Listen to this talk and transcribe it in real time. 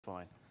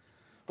Fine.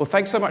 Well,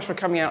 thanks so much for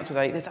coming out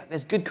today.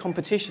 There's good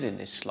competition in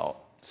this slot,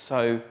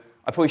 so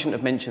I probably shouldn't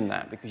have mentioned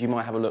that because you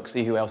might have a look,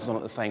 see who else is on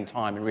at the same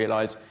time and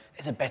realise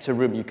there's a better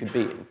room you could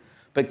be in.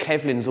 But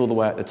Kevlin's all the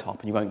way at the top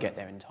and you won't get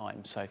there in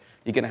time, so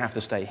you're going to have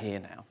to stay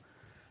here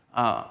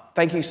now.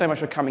 Thank you so much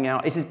for coming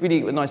out. This is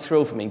really a nice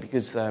thrill for me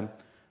because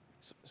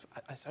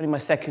it's only my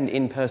second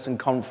in-person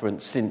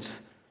conference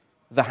since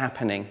the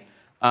happening.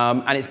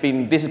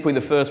 And this is probably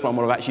the first one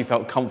where I've actually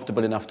felt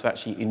comfortable enough to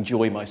actually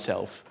enjoy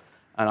myself.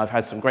 And I've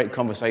had some great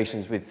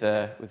conversations with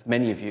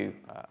many of you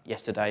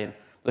yesterday and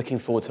looking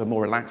forward to a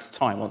more relaxed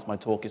time once my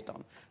talk is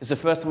done. It's the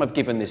first time I've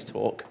given this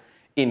talk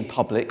in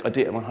public. I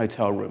did it in my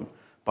hotel room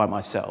by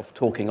myself,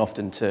 talking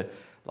often to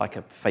like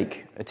a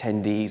fake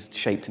attendees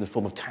shaped in the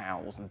form of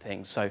towels and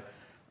things. So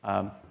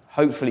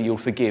hopefully you'll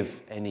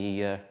forgive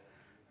any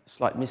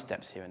slight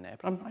missteps here and there.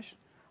 But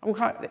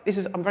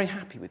I'm very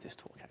happy with this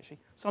talk, actually.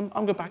 So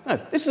I'm going back. No,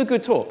 this is a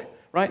good talk,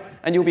 right?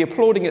 And you'll be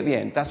applauding at the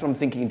end. That's what I'm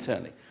thinking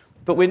internally.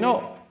 But we're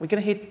not. We're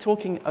going to hear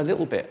talking a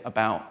little bit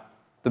about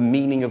the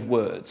meaning of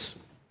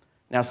words.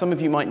 Now, some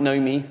of you might know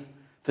me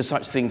for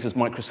such things as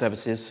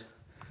microservices.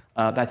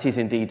 That is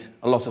indeed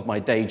a lot of my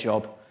day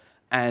job.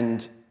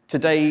 And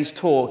today's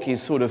talk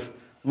is sort of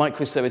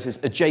microservices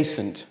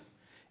adjacent,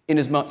 in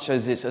as much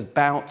as it's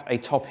about a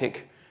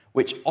topic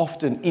which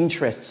often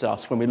interests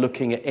us when we're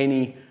looking at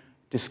any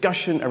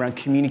discussion around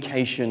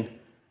communication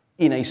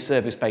in a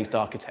service-based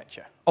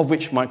architecture, of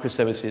which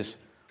microservices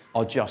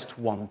are just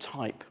one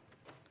type.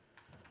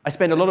 I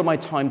spend a lot of my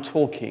time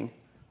talking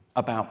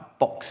about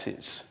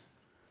boxes.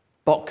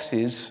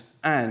 Boxes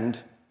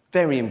and,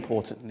 very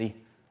importantly,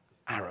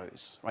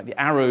 arrows. Right? The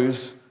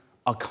arrows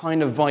are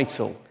kind of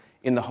vital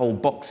in the whole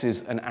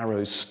boxes and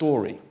arrows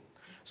story.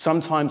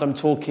 Sometimes I'm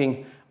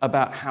talking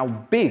about how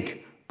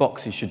big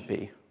boxes should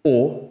be,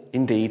 or,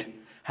 indeed,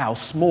 how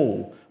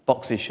small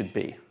boxes should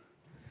be.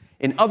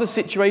 In other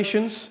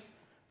situations,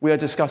 we are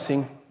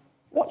discussing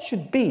what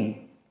should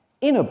be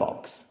in a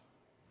box.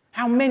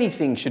 How many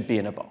things should be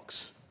in a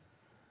box?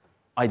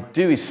 I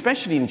do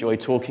especially enjoy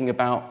talking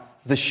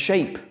about the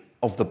shape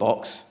of the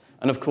box,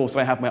 and of course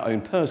I have my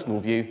own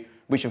personal view,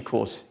 which of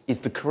course is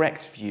the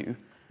correct view,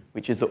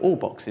 which is that all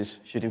boxes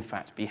should in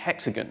fact be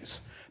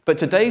hexagons. But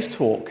today's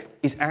talk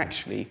is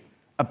actually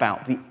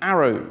about the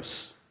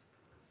arrows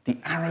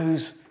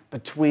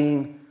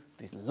between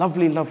these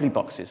lovely, lovely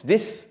boxes.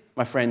 This,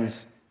 my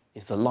friends,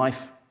 is the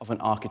life of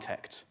an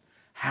architect.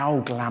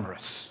 How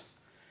glamorous.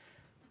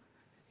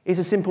 Is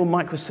a simple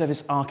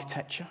microservice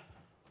architecture,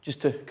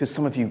 because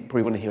some of you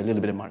probably want to hear a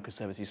little bit of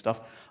microservices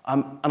stuff.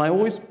 And I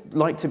always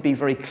like to be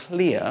very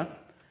clear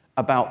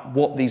about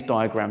what these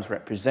diagrams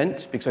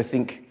represent, because I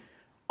think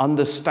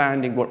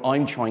understanding what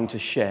I'm trying to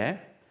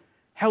share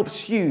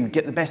helps you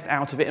get the best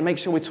out of it and make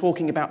sure we're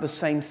talking about the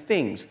same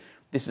things.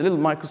 This little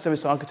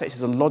microservice architecture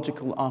is a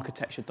logical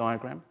architecture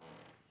diagram.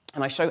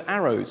 And I show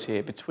arrows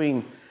here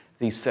between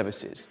these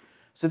services.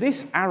 So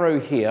this arrow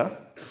here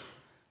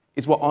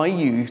is what I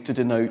use to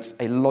denote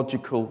a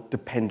logical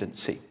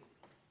dependency.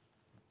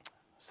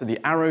 So the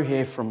arrow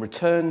here from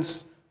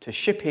returns to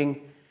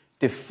shipping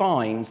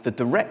defines the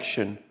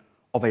direction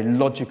of a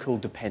logical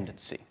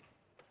dependency.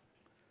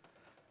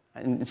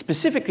 And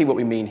specifically what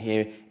we mean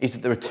here is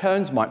that the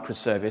returns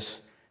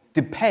microservice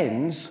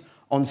depends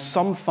on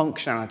some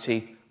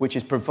functionality which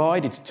is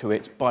provided to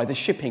it by the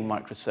shipping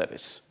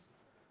microservice.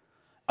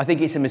 I think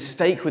it's a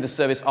mistake with the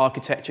service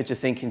architecture to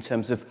think in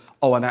terms of,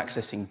 oh, I'm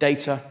accessing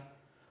data.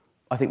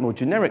 I think more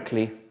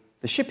generically,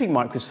 the shipping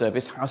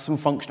microservice has some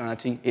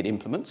functionality it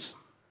implements,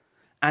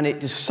 and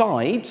it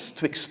decides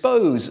to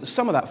expose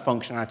some of that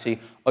functionality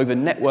over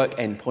network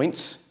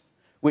endpoints,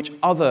 which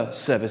other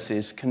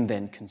services can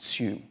then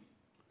consume.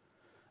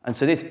 And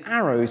so this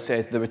arrow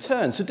says the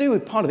returns, to do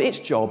with part of its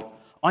job,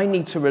 I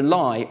need to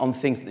rely on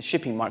things that the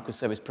shipping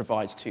microservice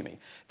provides to me.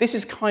 This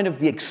is kind of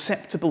the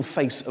acceptable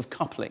face of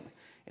coupling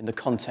in the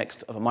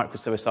context of a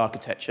microservice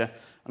architecture,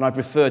 and I've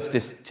referred to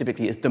this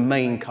typically as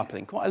domain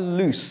coupling, quite a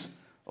loose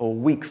or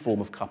weak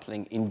form of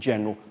coupling in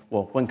general,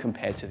 well, when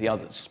compared to the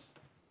others.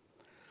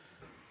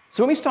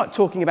 So when we start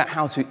talking about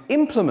how to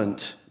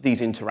implement these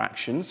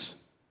interactions,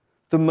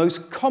 the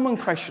most common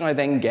question I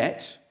then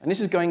get, and this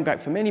is going back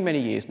for many, many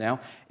years now,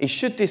 is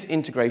should this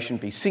integration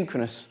be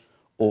synchronous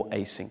or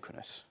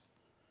asynchronous?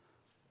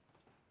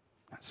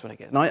 That's what I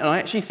get. And I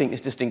actually think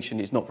this distinction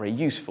is not very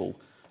useful.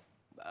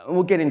 And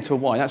we'll get into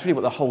why. That's really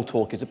what the whole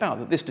talk is about,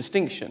 that this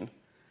distinction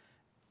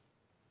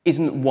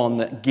isn't one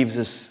that gives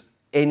us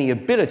any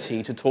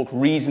ability to talk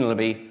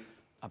reasonably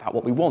about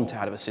what we want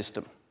out of a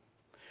system.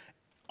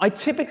 I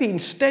typically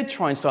instead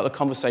try and start the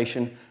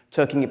conversation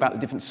talking about the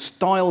different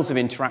styles of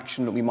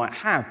interaction that we might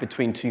have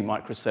between two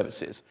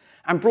microservices.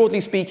 And broadly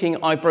speaking,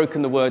 I've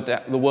broken the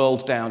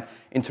world down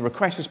into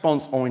request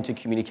response-oriented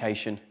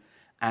communication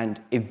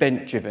and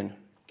event-driven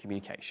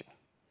communication.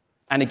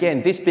 And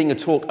again, this being a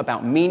talk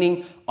about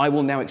meaning, I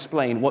will now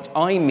explain what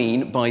I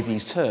mean by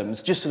these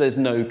terms, just so there's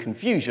no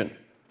confusion.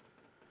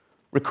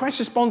 Request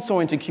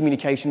response-oriented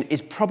communication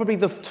is probably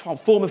the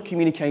form of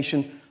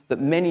communication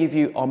that many of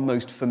you are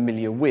most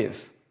familiar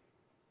with.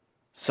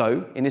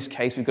 So in this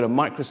case, we've got a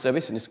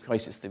microservice. In this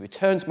case, it's the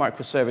returns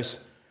microservice,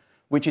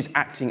 which is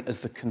acting as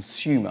the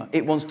consumer.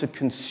 It wants to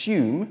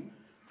consume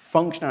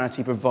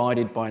functionality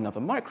provided by another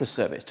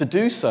microservice. To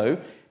do so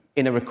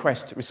in a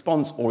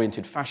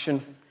request-response-oriented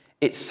fashion,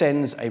 it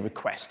sends a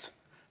request.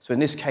 So in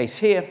this case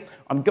here,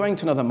 I'm going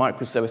to another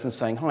microservice and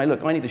saying, hi,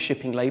 look, I need a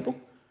shipping label.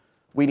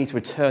 We need to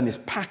return this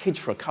package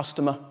for a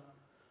customer.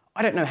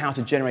 I don't know how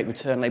to generate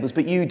return labels,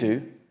 but you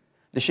do.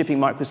 The shipping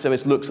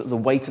microservice looks at the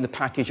weight of the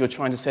package you're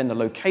trying to send, the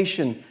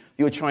location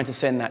you're trying to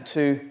send that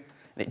to,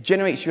 and it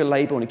generates you a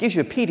label, and it gives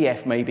you a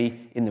PDF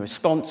maybe in the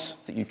response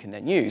that you can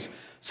then use.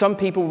 Some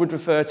people would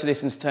refer to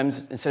this in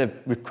terms, instead of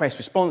request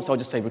response, I'll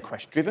just say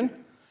request driven.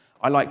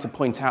 I like to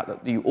point out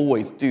that you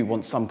always do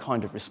want some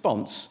kind of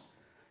response,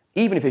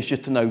 even if it's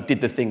just to know,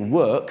 did the thing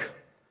work?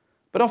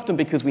 But often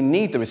because we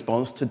need the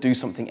response to do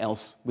something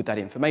else with that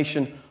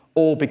information,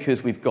 or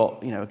because we've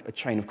got a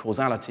chain of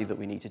causality that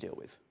we need to deal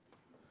with.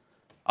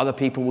 Other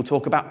people will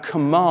talk about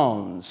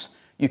commands.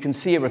 You can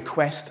see a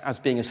request as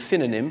being a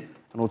synonym,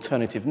 an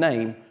alternative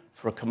name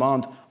for a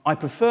command. I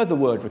prefer the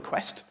word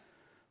request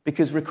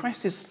because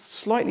request is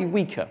slightly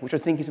weaker, which I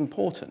think is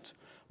important.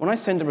 When I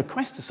send a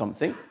request to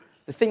something,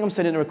 the thing I'm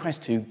sending a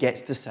request to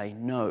gets to say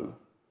no.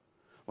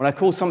 When I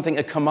call something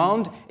a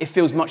command, it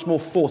feels much more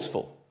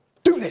forceful.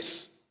 Do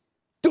this,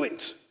 do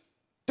it,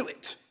 do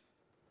it.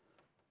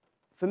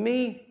 For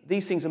me,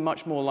 these things are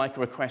much more like a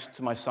request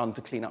to my son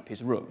to clean up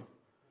his room.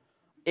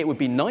 It would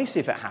be nice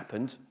if it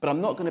happened, but I'm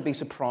not going to be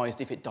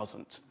surprised if it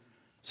doesn't.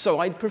 So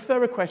I prefer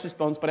request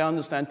response, but I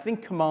understand,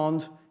 think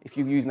command, if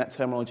you're using that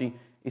terminology,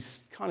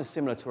 is kind of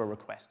similar to a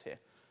request here.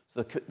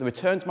 So the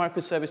returns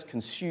microservice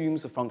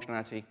consumes the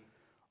functionality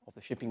of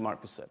the shipping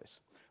microservice.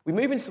 We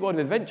move into the world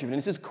of event-driven,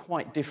 and this is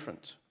quite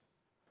different.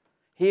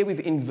 Here we've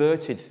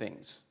inverted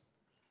things.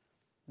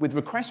 With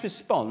request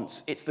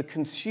response, it's the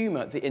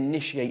consumer that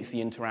initiates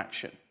the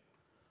interaction.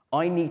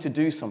 I need to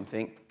do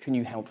something, can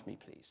you help me,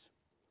 please?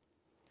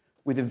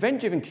 With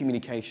event-driven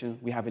communication,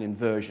 we have an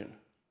inversion.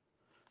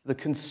 The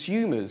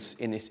consumers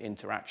in this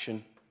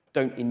interaction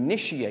don't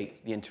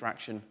initiate the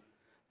interaction,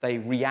 they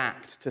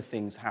react to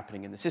things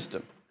happening in the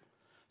system.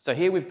 So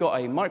here we've got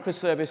a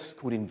microservice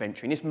called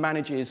inventory, and this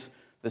manages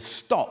the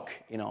stock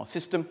in our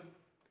system,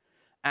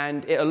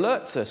 and it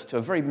alerts us to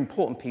a very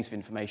important piece of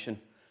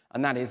information,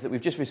 and that is that we've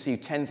just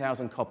received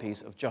 10,000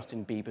 copies of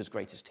Justin Bieber's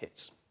greatest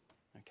hits.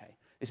 Okay?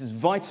 This is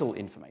vital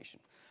information.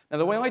 Now,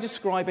 the way I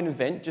describe an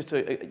event, just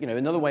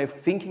another way of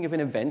thinking of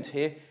an event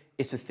here,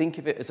 is to think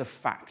of it as a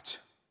fact.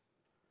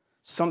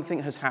 Something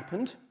has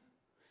happened,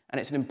 and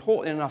it's an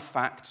important enough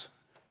fact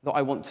that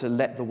I want to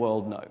let the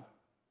world know.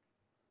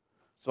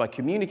 So I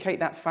communicate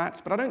that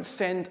fact, but I don't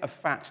send a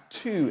fact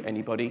to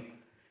anybody.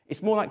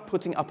 It's more like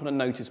putting up on a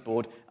notice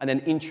board, and then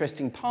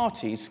interesting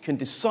parties can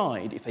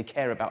decide if they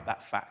care about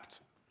that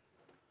fact.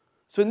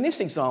 So in this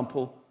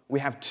example, we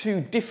have two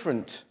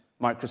different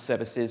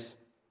microservices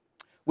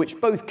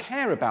which both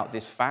care about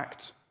this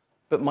fact,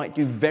 but might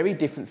do very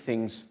different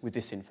things with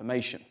this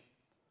information.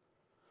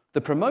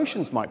 The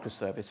promotions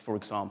microservice, for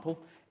example,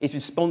 is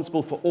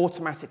responsible for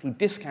automatically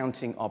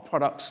discounting our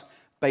products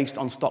based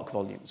on stock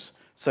volumes.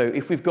 So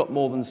if we've got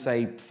more than,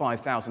 say,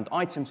 5,000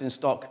 items in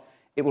stock,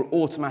 it will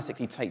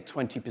automatically take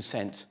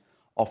 20%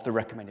 off the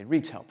recommended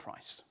retail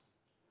price.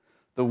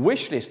 The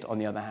wish list, on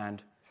the other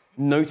hand,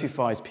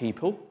 notifies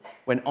people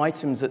when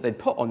items that they'd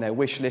put on their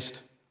wish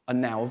list are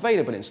now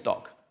available in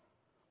stock.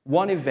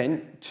 One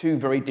event, two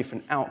very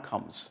different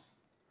outcomes.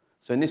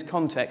 So in this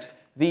context,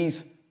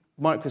 these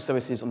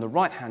microservices on the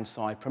right-hand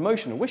side,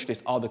 promotion and wish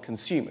list, are the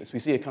consumers. We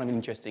see a kind of an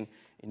interesting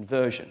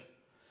inversion.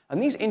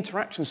 And these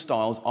interaction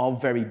styles are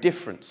very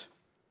different.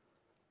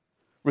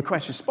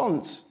 Request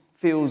response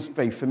feels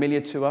very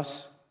familiar to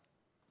us.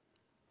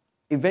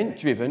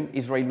 Event-driven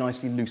is very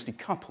nicely loosely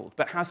coupled,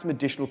 but has some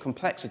additional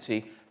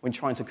complexity when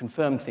trying to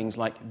confirm things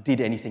like,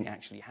 did anything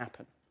actually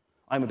happen?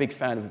 I'm a big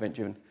fan of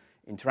event-driven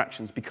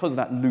interactions because of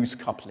that loose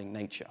coupling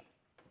nature.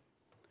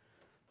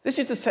 This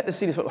is to set the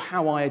scene of sort of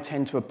how I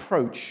tend to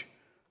approach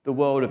the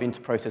world of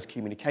interprocess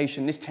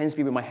communication. This tends to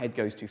be where my head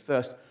goes to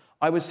first.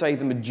 I would say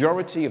the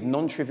majority of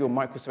non-trivial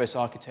microservice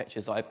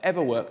architectures that I've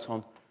ever worked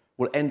on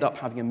will end up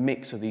having a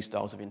mix of these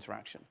styles of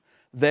interaction.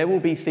 There will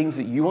be things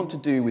that you want to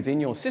do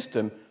within your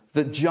system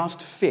that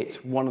just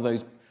fit one of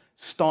those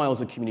styles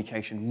of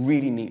communication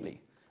really neatly.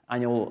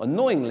 And you'll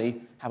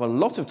annoyingly have a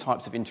lot of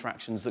types of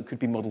interactions that could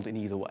be modeled in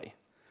either way.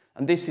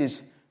 And this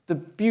is the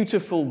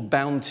beautiful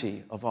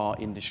bounty of our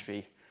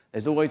industry.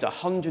 There's always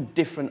 100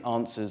 different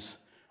answers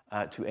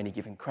to any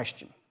given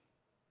question.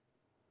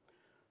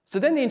 So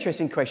then the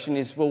interesting question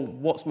is, well,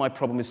 what's my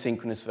problem with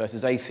synchronous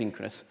versus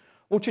asynchronous?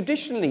 Well,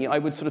 traditionally, I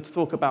would sort of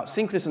talk about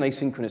synchronous and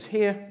asynchronous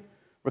here,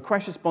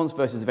 request response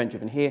versus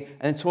event-driven here,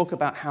 and then talk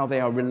about how they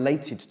are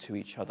related to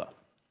each other.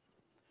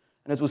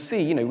 And as we'll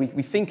see,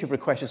 we think of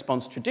request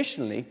response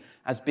traditionally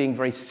as being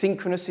very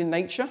synchronous in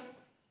nature,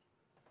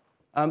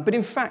 but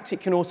in fact,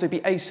 it can also be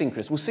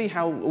asynchronous. We'll see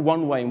how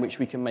one way in which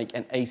we can make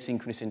an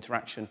asynchronous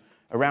interaction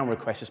around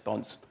request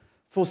response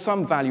for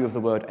some value of the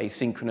word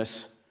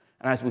asynchronous,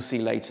 and as we'll see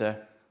later,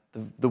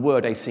 the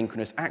word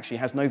asynchronous actually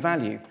has no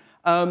value.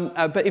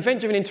 But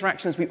event-driven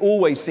interactions we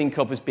always think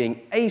of as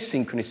being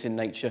asynchronous in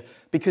nature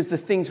because the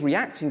things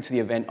reacting to the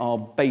event are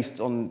based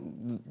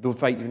on the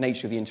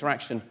nature of the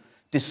interaction,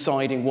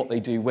 deciding what they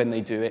do, when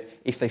they do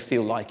it, if they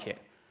feel like it,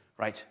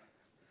 right?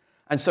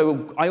 And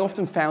so I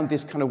often found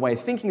this kind of way of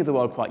thinking of the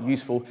world quite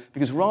useful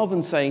because rather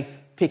than, say,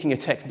 picking a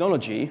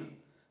technology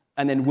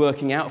and then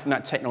working out from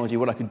that technology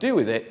what I could do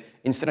with it,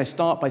 instead I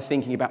start by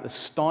thinking about the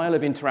style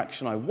of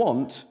interaction I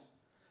want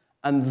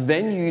and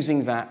then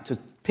using that to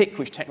pick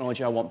which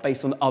technology I want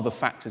based on other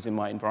factors in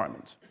my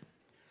environment.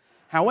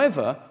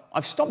 However,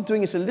 I've stopped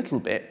doing this a little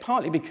bit,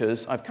 partly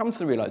because I've come to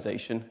the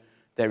realization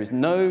there is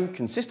no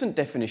consistent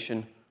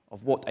definition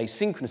of what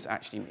asynchronous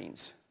actually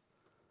means.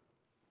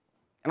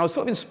 And I was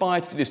sort of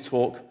inspired to do this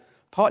talk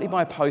partly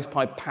by a post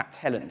by Pat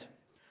Helland.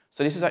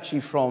 So this is actually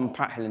from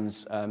Pat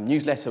Helland's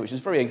newsletter, which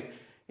is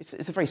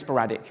it's a very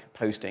sporadic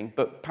posting,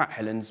 but Pat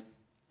Helland's a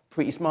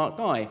pretty smart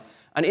guy.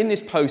 And in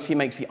this post, he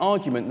makes the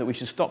argument that we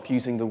should stop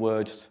using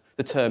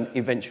the term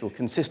eventual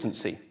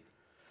consistency,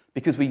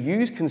 because we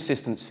use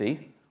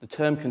consistency, the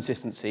term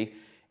consistency,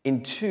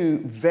 in two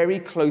very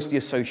closely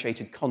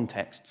associated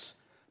contexts,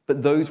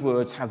 but those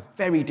words have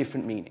very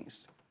different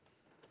meanings.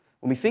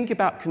 When we think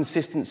about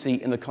consistency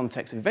in the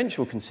context of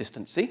eventual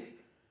consistency,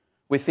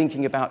 we're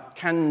thinking about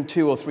can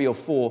 2 or 3 or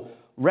 4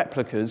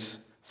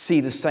 replicas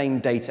see the same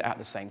data at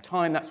the same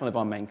time? That's one of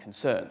our main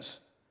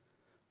concerns.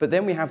 But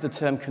then we have the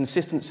term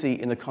consistency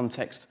in the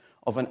context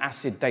of an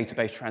ACID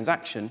database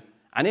transaction,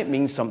 and it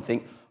means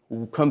something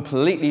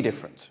completely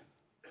different.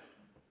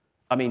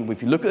 I mean,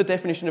 if you look at the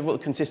definition of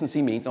what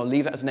consistency means, I'll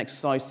leave that as an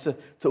exercise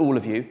to all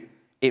of you,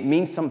 it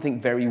means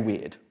something very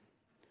weird.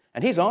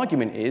 And his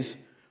argument is,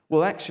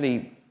 well,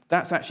 actually,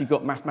 that's actually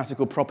got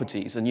mathematical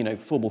properties and,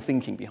 formal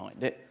thinking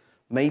behind it.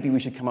 Maybe we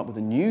should come up with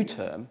a new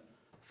term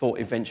for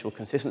eventual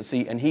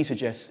consistency, and he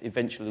suggests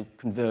eventual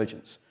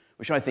convergence,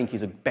 which I think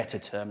is a better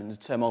term and is a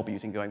term I'll be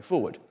using going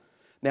forward.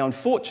 Now,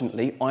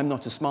 unfortunately, I'm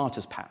not as smart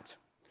as Pat.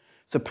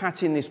 So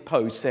Pat in this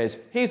post says,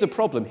 here's a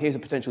problem, here's a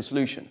potential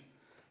solution.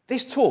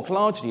 This talk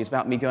largely is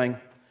about me going,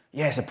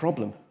 yeah, it's a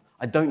problem.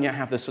 I don't yet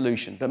have the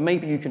solution, but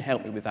maybe you can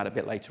help me with that a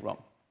bit later on.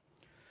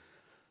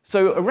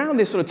 So around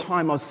this sort of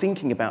time, I was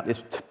thinking about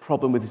this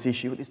problem with this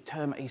issue, with this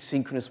term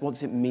asynchronous, what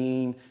does it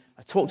mean?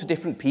 I talk to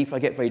different people, I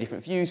get very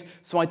different views.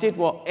 So I did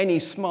what any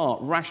smart,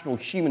 rational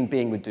human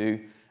being would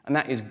do, and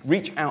that is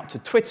reach out to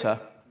Twitter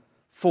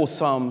for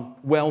some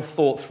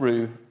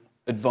well-thought-through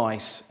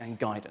advice and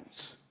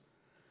guidance.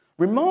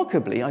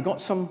 Remarkably, I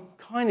got some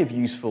kind of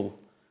useful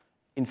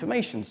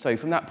information. So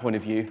from that point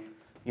of view,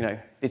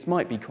 this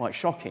might be quite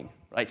shocking,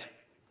 right?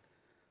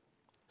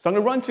 So I'm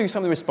going to run through some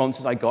of the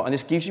responses I got, and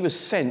this gives you a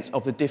sense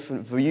of the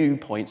different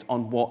viewpoints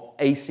on what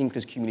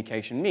asynchronous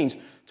communication means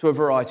to a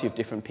variety of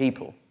different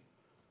people.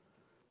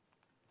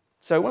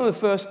 So one of the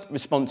first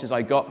responses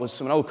I got was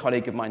from an old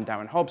colleague of mine,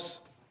 Darren Hobbs,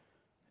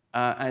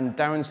 and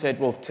Darren said,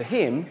 well, to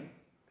him,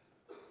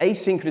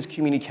 asynchronous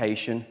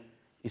communication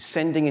is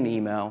sending an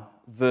email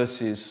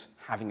versus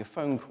having a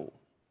phone call.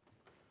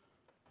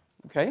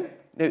 Okay?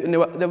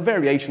 There are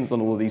variations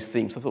on all of these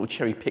themes, so I thought we'd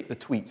cherry-pick the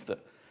tweets that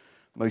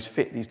most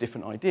fit these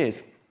different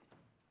ideas.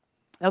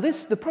 Now,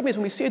 the problem is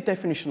when we see a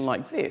definition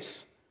like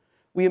this,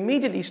 we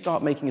immediately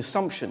start making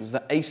assumptions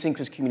that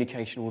asynchronous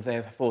communication will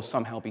therefore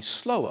somehow be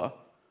slower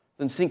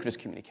than synchronous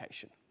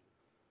communication,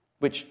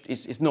 which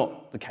is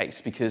not the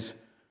case because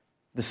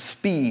the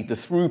speed, the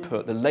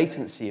throughput, the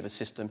latency of a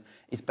system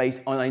is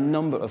based on a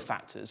number of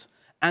factors.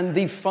 And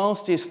the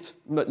fastest,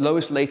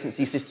 lowest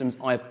latency systems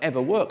I've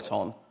ever worked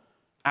on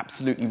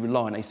absolutely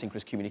rely on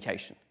asynchronous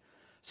communication.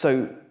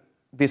 So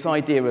this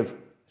idea of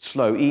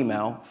slow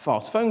email,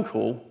 fast phone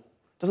call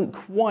doesn't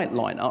quite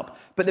line up,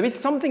 but there is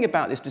something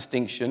about this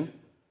distinction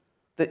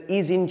that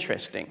is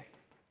interesting.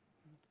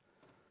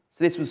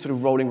 So this was sort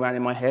of rolling around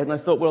in my head, and I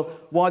thought, well,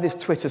 while this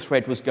Twitter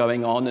thread was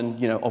going on,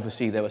 and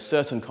obviously there were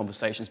certain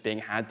conversations being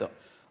had that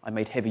I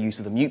made heavy use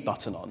of the mute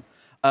button on,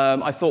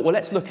 I thought, well,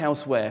 let's look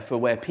elsewhere for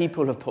where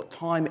people have put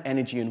time,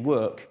 energy, and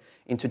work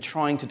into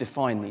trying to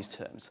define these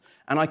terms.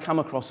 And I come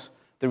across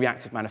the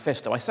Reactive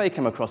Manifesto. I say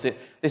come across it,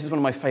 this is one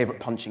of my favorite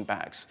punching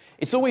bags.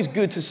 It's always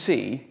good to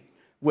see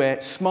where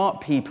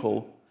smart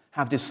people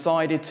have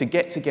decided to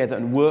get together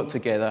and work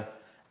together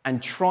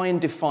and try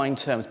and define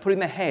terms, putting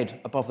their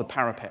head above the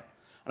parapet.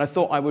 And I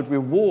thought I would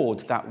reward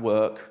that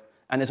work,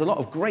 and there's a lot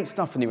of great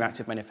stuff in the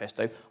Reactive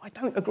Manifesto. I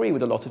don't agree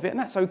with a lot of it, and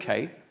that's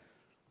okay.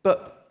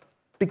 But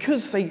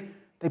because they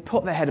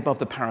put their head above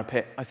the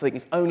parapet, I think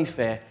it's only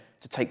fair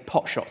to take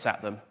pot shots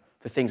at them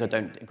for things I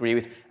don't agree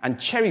with and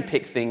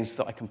cherry-pick things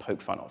that I can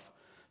poke fun of.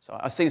 So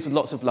I say this with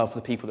lots of love for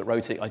the people that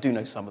wrote it. I do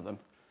know some of them.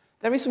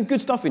 There is some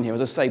good stuff in here,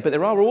 as I say, but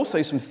there are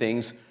also some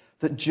things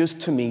that just,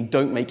 to me,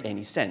 don't make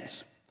any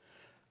sense.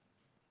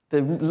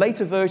 The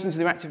later versions of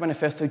the Reactive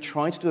Manifesto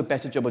try to do a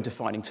better job of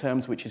defining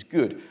terms, which is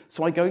good.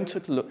 So I went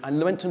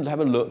to have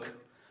a look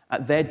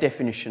at their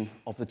definition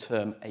of the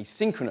term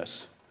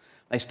asynchronous.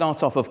 They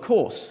start off, of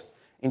course,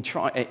 in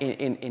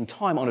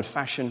time-honored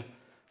fashion,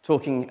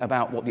 talking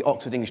about what the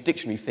Oxford English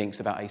Dictionary thinks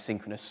about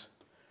asynchronous.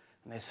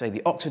 And they say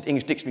the Oxford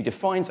English Dictionary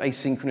defines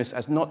asynchronous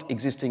as not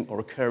existing or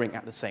occurring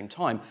at the same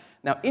time.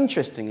 Now,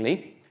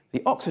 interestingly,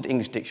 the Oxford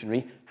English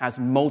Dictionary has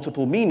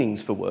multiple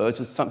meanings for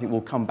words, as something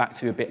we'll come back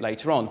to a bit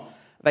later on.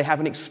 They have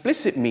an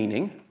explicit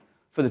meaning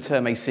for the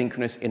term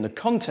asynchronous in the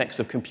context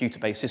of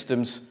computer-based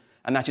systems,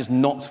 and that is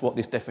not what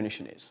this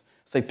definition is.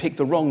 So they've picked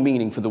the wrong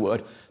meaning for the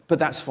word, but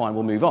that's fine,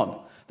 we'll move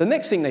on. The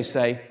next thing they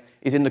say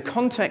is in the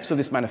context of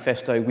this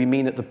manifesto, we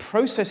mean that the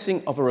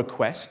processing of a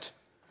request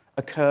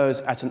occurs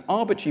at an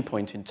arbitrary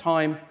point in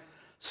time,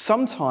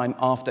 sometime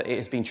after it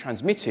has been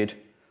transmitted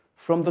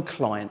from the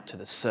client to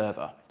the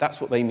server.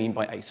 That's what they mean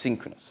by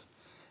asynchronous.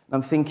 And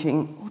I'm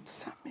thinking, what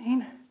does that mean?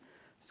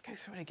 Let's go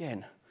through it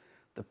again.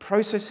 The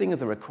processing of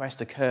the request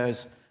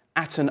occurs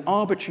at an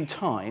arbitrary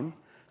time,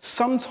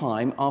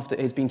 sometime after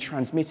it has been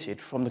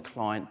transmitted from the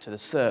client to the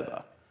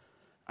server.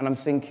 And I'm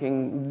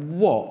thinking,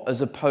 what,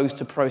 as opposed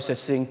to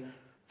processing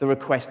the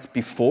request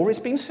before it's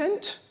been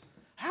sent?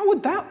 How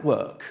would that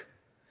work?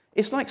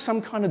 It's like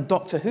some kind of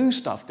Doctor Who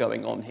stuff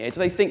going on here. Do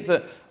they think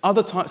that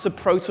other types of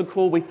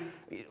protocol,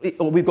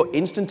 we've got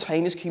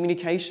instantaneous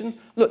communication?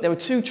 Look, there are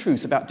two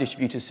truths about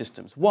distributed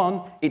systems.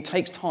 One, it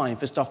takes time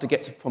for stuff to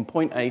get from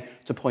point A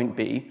to point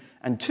B.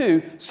 And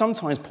two,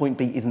 sometimes point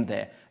B isn't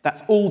there.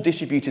 That's all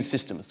distributed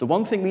systems. The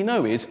one thing we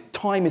know is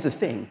time is a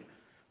thing,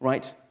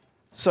 right?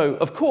 So,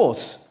 of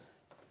course,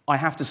 I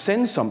have to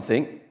send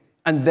something,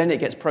 and then it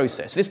gets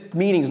processed. This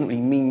meaning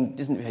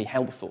isn't really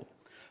helpful.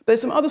 But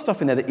there's some other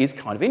stuff in there that is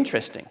kind of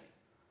interesting.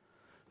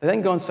 They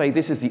then go and say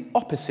this is the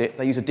opposite.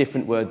 They use a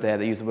different word there.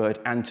 They use the word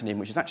antonym,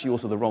 which is actually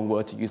also the wrong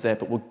word to use there,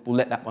 but we'll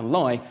let that one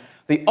lie.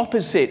 The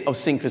opposite of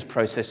synchronous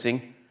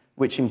processing,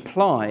 which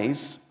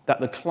implies that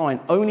the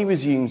client only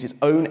resumes its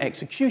own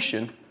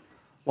execution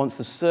once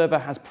the server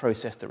has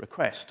processed the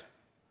request.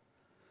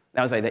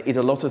 Now, as I say, there is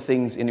a lot of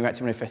things in the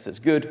Reactive Manifesto that's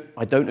good.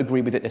 I don't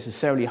agree with it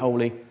necessarily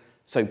wholly,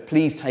 so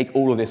please take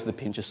all of this with a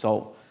pinch of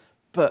salt.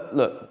 But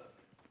look,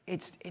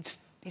 it's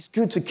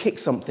good to kick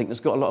something that's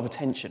got a lot of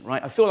attention,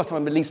 right? I feel like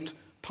I'm at least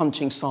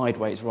punching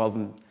sideways rather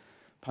than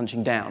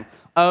punching down.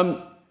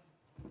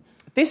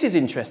 This is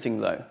interesting,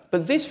 though.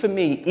 But this, for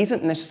me,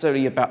 isn't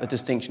necessarily about the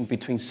distinction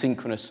between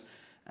synchronous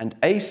and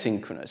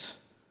asynchronous.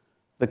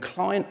 The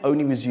client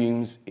only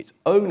resumes its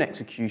own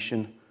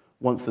execution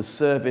once the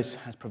service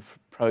has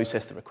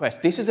processed the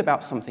request. This is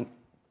about something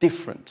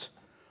different,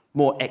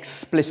 more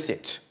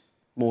explicit,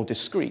 more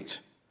discrete.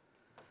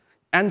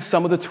 And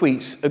some of the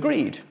tweets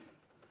agreed.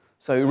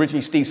 So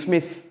originally, Steve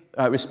Smith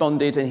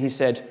responded, and he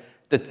said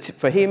that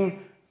for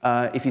him,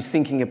 if he's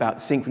thinking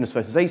about synchronous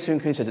versus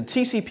asynchronous, he says a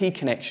TCP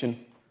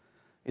connection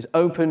is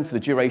open for the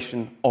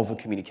duration of a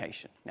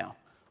communication. Now,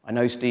 I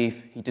know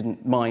Steve, he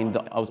didn't mind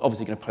that I was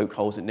obviously going to poke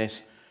holes in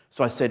this.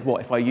 So I said,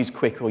 what, if I use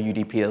quick or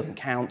UDP, it doesn't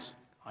count?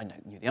 I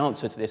knew the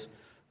answer to this.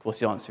 Of course,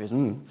 the answer is,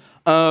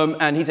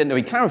 And he said, no,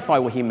 he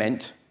clarified what he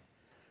meant,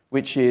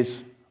 which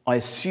is, I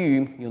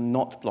assume you're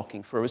not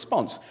blocking for a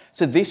response.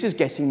 So this is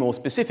getting more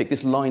specific.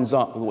 This lines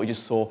up with what we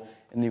just saw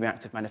in the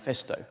Reactive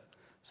Manifesto.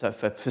 So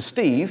for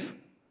Steve,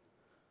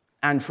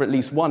 and for at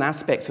least one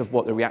aspect of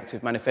what the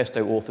Reactive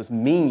Manifesto authors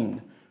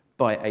mean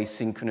by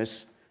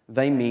asynchronous,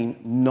 they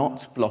mean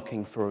not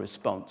blocking for a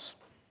response.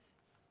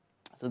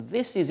 So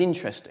this is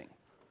interesting.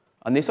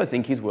 And this, I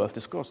think, is worth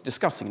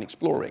discussing and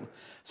exploring.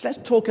 So let's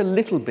talk a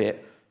little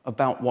bit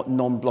about what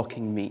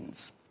non-blocking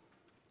means.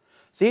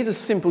 So here's a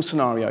simple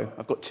scenario.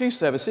 I've got two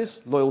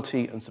services,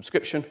 loyalty and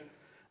subscription,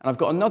 and I've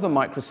got another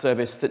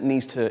microservice that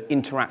needs to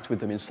interact with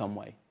them in some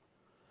way.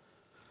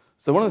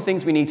 So one of the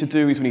things we need to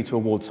do is we need to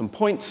award some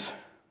points,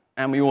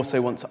 and we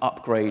also want to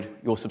upgrade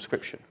your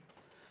subscription.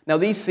 Now,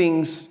 these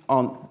things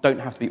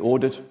don't have to be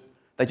ordered.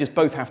 They just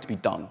both have to be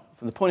done.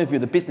 From the point of view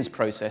of the business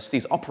process,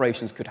 these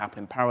operations could happen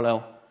in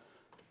parallel,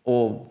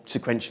 or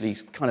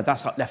sequentially, kind of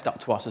that's left up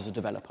to us as a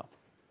developer.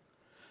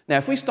 Now,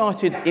 if we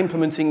started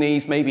implementing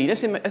these, maybe,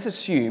 let's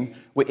assume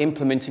we're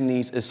implementing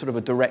these as sort of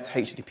a direct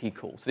HTTP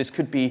call. So this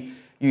could be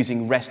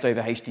using REST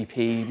over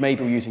HTTP,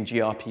 maybe we're using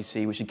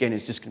gRPC, which again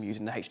is just going to be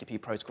using the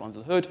HTTP protocol under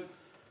the hood.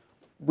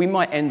 We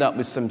might end up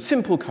with some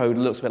simple code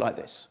that looks a bit like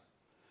this.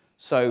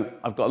 So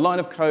I've got a line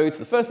of code. So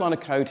the first line of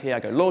code here, I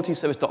go loyalty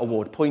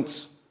service.award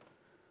points.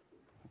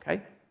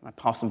 Okay, I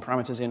pass some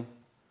parameters in.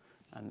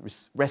 And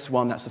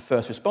REST1, that's the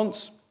first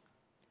response.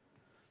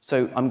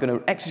 So I'm going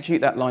to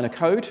execute that line of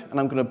code, and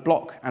I'm going to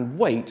block and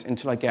wait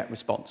until I get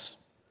response.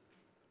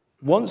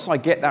 Once I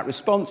get that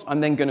response, I'm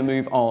then going to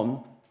move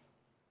on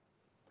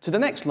to the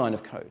next line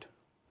of code.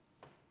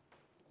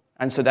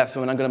 And so that's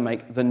when I'm going to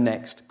make the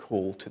next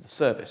call to the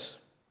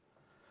service.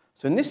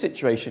 So in this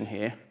situation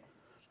here,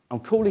 I'm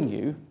calling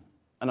you,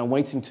 and I'm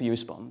waiting until you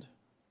respond.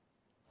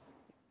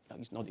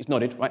 No, he's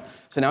nodded, right?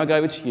 So now I go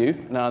over to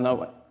you.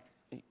 No,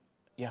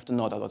 you have to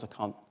nod, otherwise I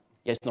can't.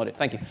 Yes, nodded,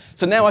 thank you.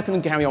 So now I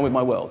can carry on with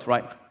my world,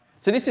 right?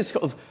 So this is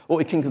sort of what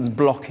we think of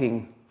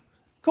blocking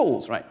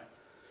calls, right?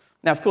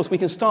 Now, of course, we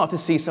can start to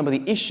see some of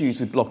the issues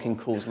with blocking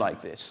calls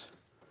like this.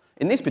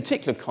 In this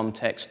particular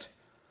context,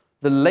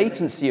 the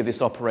latency of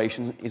this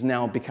operation is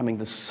now becoming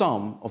the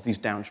sum of these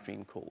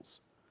downstream calls.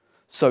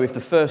 So if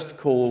the first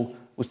call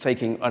was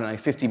taking, I don't know,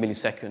 50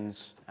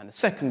 milliseconds, and the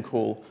second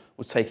call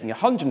was taking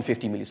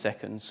 150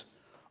 milliseconds,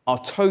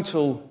 our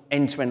total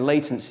end-to-end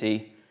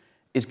latency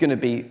is going to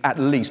be at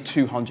least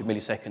 200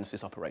 milliseconds for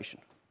this operation.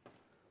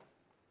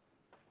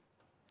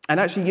 And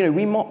actually,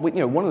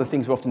 one of the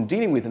things we're often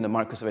dealing with in the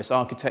microservice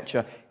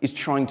architecture is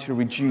trying to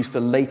reduce the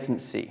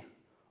latency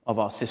of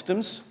our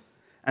systems.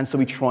 And so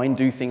we try and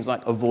do things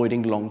like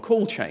avoiding long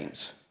call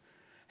chains.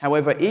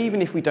 However,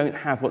 even if we don't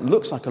have what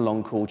looks like a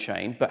long call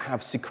chain, but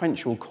have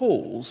sequential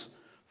calls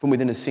from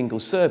within a single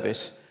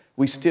service,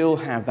 we still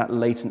have that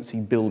latency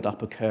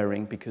build-up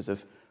occurring because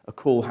of a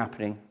call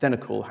happening, then a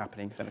call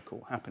happening, then a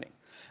call happening.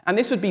 And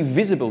this would be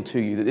visible to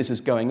you that this is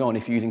going on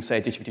if you're using, say,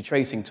 a distributed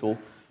tracing tool.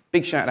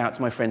 Big shout out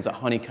to my friends at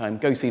Honeycomb.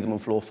 Go see them on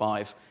floor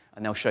 5,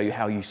 and they'll show you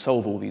how you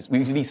solve all these. We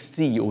usually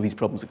see all these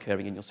problems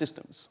occurring in your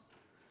systems.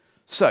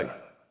 So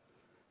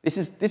this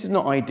is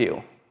not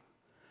ideal.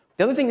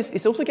 The other thing is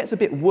it also gets a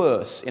bit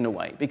worse in a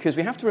way, because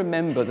we have to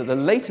remember that the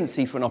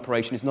latency for an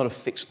operation is not a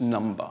fixed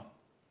number.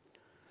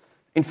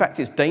 In fact,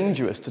 it's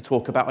dangerous to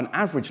talk about an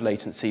average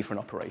latency for an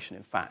operation,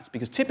 in fact,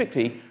 because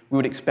typically we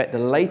would expect the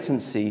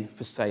latency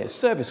for, say, a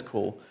service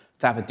call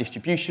to have a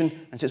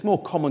distribution, and so it's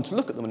more common to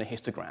look at them in a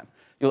histogram.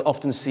 You'll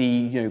often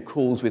see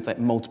calls with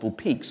multiple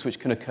peaks, which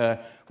can occur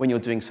when you're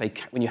doing, say,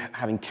 when you're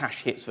having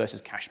cache hits versus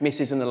cache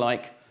misses and the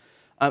like.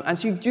 And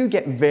so you do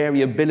get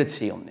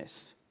variability on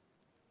this.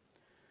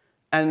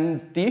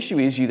 And the issue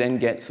is you then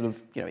get sort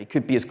of, it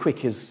could be as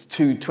quick as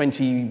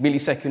 220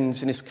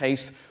 milliseconds in this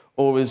case,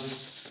 or as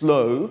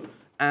slow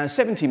as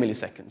 70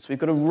 milliseconds. We've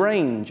got a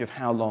range of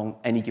how long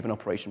any given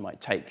operation might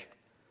take.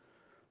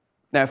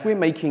 Now, if we're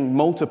making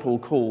multiple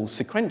calls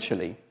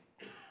sequentially,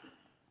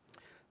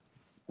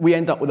 we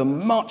end up with a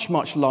much,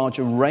 much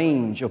larger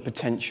range of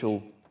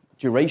potential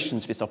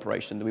durations for this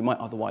operation than we might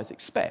otherwise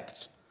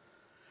expect.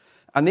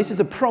 And this is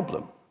a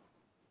problem.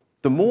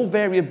 The more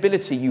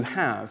variability you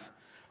have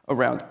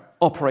around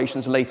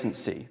operations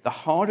latency, the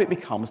harder it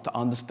becomes to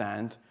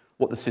understand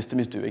what the system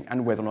is doing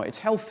and whether or not it's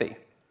healthy.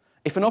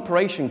 If an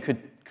operation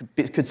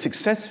could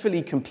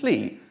successfully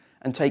complete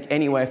and take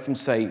anywhere from,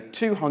 say,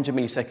 200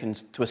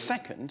 milliseconds to a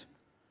second,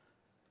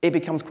 it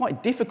becomes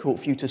quite difficult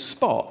for you to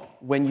spot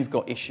when you've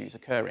got issues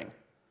occurring.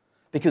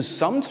 Because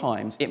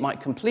sometimes it might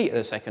complete at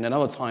a second, and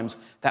other times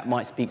that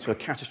might speak to a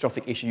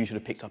catastrophic issue you should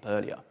have picked up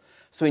earlier.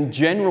 So in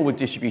general, with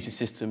distributed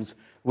systems,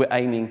 we're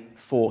aiming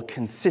for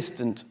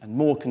consistent and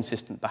more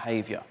consistent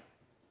behavior.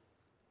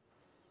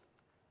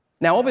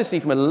 Now, obviously,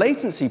 from a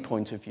latency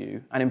point of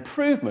view, an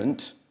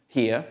improvement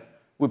here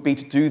would be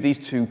to do these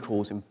two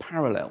calls in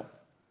parallel.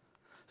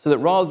 So that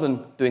rather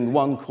than doing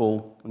one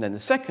call and then the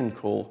second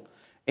call,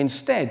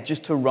 instead,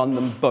 just to run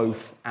them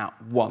both at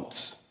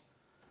once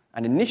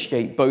and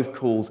initiate both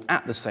calls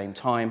at the same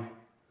time,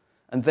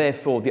 and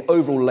therefore the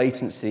overall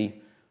latency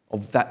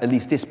of that, at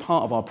least this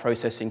part of our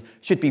processing,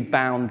 should be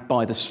bound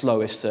by the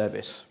slowest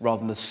service rather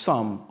than the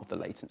sum of the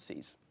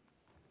latencies.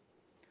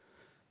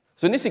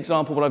 So in this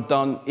example, what I've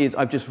done is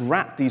I've just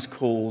wrapped these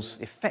calls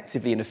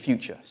effectively in a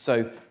future.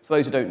 So for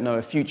those who don't know,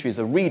 a future is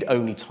a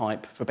read-only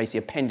type for basically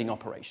a pending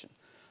operation.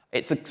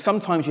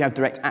 Sometimes you have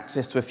direct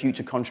access to a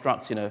future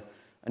construct in a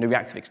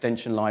reactive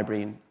extension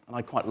library, and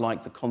I quite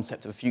like the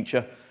concept of a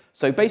future.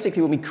 So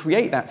basically, when we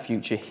create that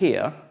future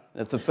here,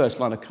 that's the first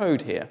line of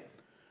code here,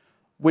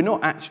 we're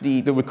not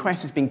actually, the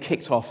request is being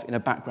kicked off in a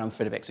background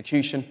thread of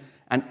execution,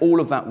 and all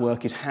of that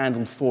work is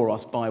handled for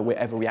us by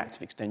whatever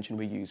reactive extension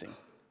we're using.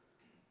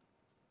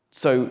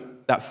 So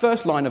that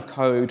first line of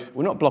code,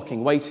 we're not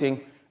blocking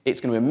waiting,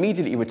 it's going to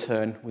immediately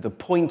return with a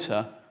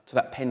pointer to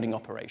that pending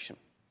operation.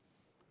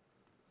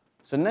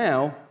 So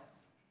now,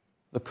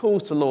 the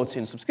calls to loyalty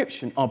and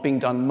subscription are being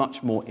done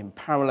much more in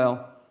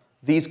parallel.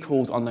 These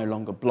calls are no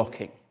longer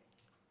blocking.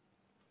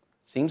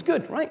 Seems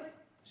good, right?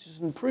 This is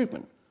an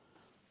improvement.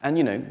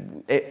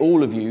 And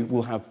all of you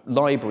will have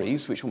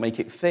libraries which will make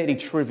it fairly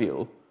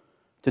trivial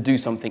to do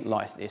something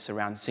like this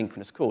around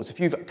synchronous calls. If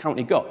you've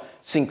currently got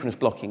synchronous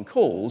blocking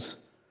calls,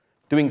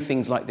 doing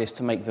things like this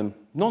to make them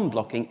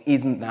non-blocking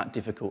isn't that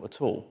difficult at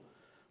all.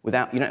 You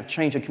don't have to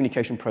change your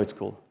communication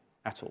protocol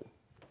at all.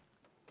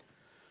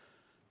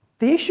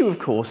 The issue, of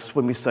course,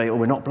 when we say, oh,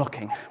 we're not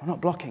blocking,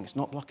 it's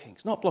not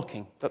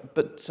blocking,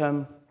 but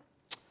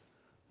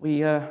we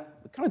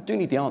kind of do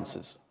need the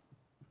answers.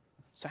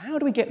 So how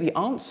do we get the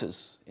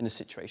answers in a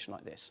situation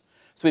like this?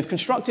 So we've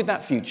constructed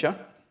that future,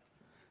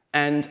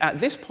 and at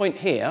this point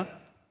here,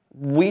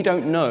 we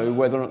don't know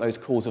whether or not those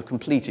calls are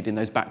completed in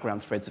those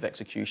background threads of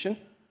execution.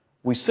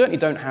 We certainly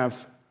don't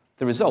have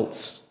the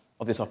results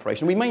of this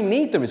operation. We may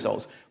need the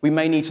results. We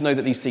may need to know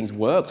that these things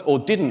worked or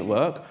didn't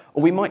work,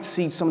 or we might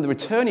see some of the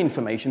return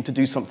information to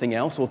do something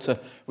else or to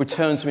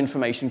return some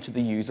information to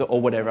the user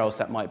or whatever else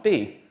that might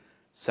be.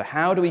 So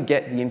how do we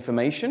get the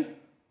information?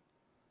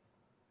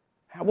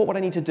 What would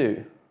I need to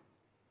do?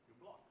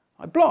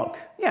 I block.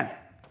 Yeah,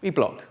 we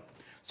block.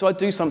 So I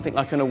do something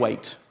like an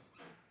await.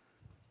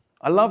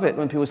 I love it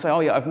when people say,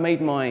 oh yeah, I've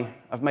made my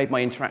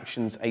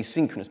interactions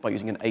asynchronous by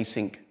using an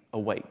async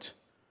await.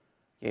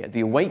 Yeah,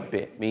 the await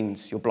bit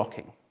means you're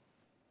blocking.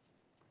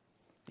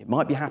 It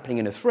might be happening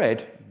in a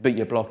thread, but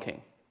you're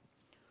blocking.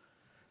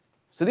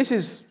 So this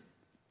is,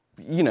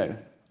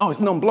 oh, it's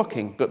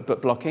non-blocking,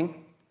 but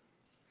blocking.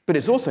 But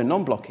it's also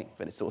non-blocking,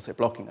 but it's also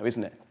blocking, though,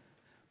 isn't it?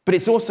 But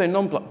it's also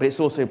non-block, but it's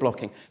also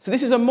blocking. So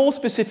this is a more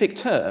specific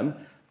term,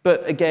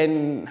 but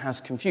again, has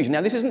confusion.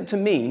 Now, this isn't to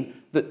mean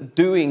that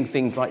doing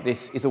things like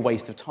this is a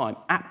waste of time.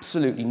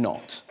 Absolutely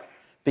not.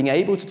 Being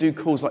able to do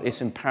calls like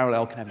this in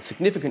parallel can have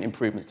significant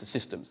improvements to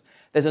systems.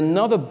 There's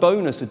another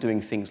bonus of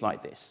doing things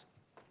like this.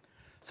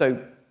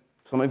 So,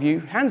 some of you,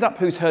 hands up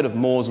who's heard of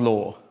Moore's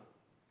Law?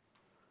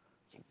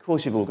 Of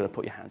course you've all got to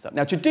put your hands up.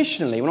 Now,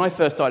 traditionally, when I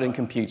first started in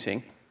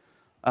computing,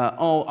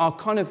 our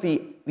kind of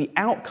the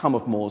outcome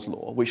of Moore's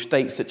Law, which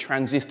states that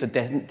transistor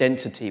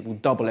density will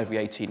double every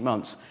 18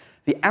 months,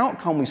 the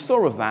outcome we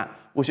saw of that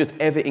was just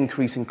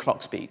ever-increasing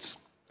clock speeds.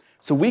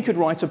 So we could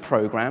write a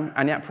program,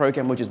 and that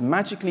program would just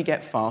magically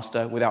get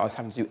faster without us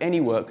having to do any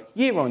work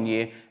year on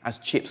year as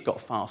chips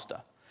got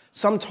faster.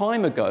 Some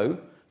time ago,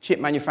 chip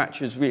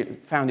manufacturers really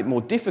found it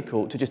more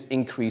difficult to just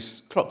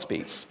increase clock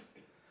speeds.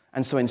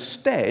 And so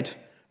instead,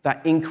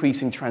 that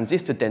increase in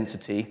transistor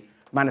density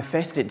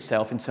manifested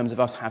itself in terms of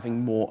us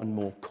having more and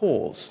more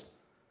cores.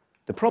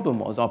 The problem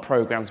was our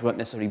programs weren't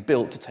necessarily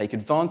built to take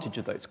advantage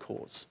of those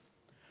cores.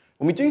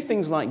 When we do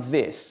things like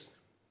this,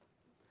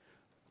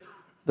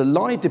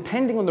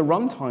 depending on the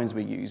runtimes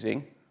we're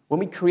using, when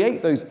we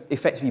create those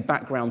effectively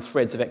background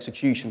threads of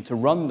execution to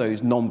run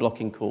those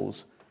non-blocking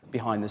calls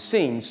behind the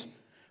scenes,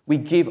 we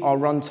give our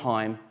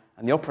runtime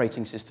and the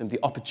operating system the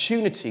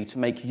opportunity to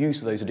make use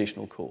of those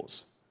additional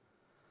cores.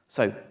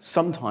 So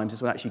sometimes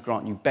this will actually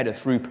grant you better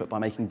throughput by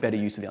making better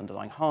use of the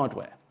underlying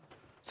hardware.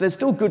 So there's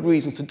still good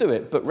reasons to do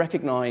it, but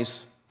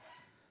recognize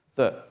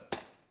that,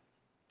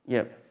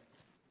 yeah,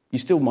 you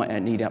still might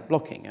need out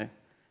blocking.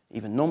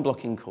 Even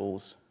non-blocking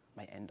calls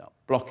may end up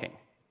blocking.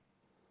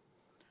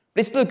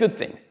 But it's still a good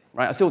thing,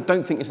 right? I still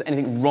don't think there's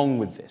anything wrong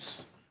with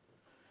this.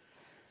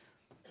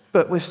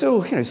 But we're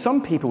still,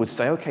 some people would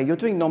say, okay, you're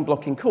doing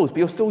non-blocking calls, but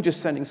you're still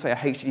just sending, say, a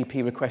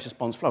HTTP request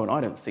response flow, and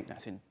I don't think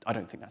that's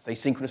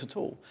asynchronous at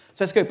all.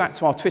 So let's go back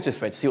to our Twitter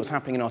thread, see what's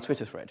happening in our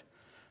Twitter thread.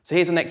 So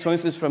here's the next one.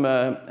 This is from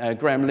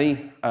Graham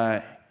Lee,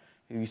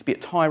 who used to be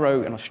at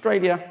Tyro in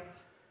Australia.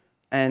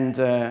 And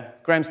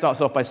Graham starts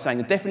off by saying,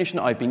 the definition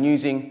that I've been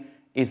using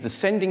is the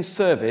sending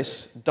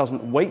service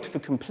doesn't wait for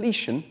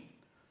completion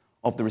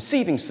of the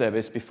receiving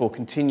service before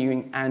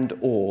continuing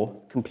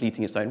and/or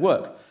completing its own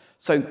work.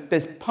 So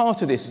there's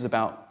part of this is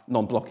about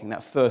non-blocking,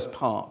 that first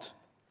part.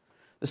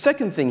 The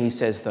second thing he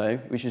says, though,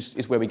 which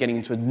is where we're getting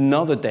into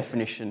another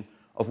definition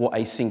of what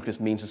asynchronous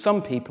means to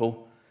some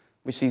people,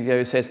 which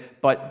he says,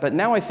 but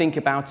now I think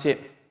about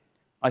it,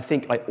 I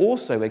think I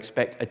also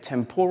expect a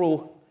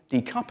temporal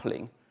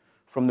decoupling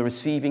from the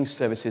receiving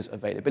service's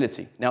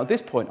availability. Now, at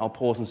this point, I'll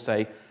pause and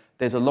say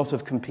there's a lot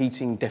of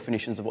competing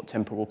definitions of what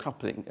temporal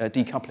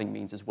decoupling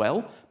means as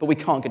well, but we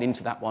can't get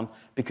into that one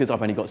because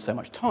I've only got so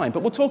much time.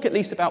 But we'll talk at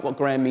least about what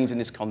Graham means in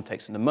this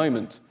context in a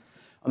moment.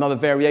 Another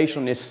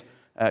variation on this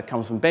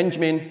comes from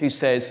Benjamin, who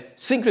says,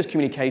 synchronous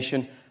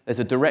communication, there's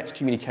a direct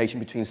communication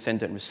between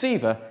sender and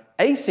receiver.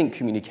 Async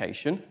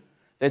communication,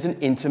 there's an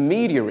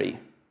intermediary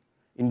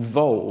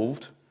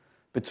involved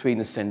between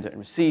the sender and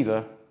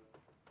receiver.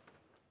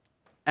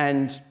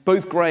 And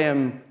both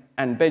Graham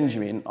and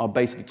Benjamin are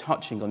basically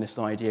touching on this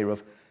idea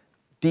of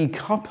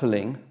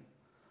decoupling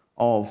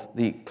of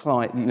the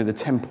client, the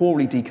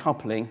temporally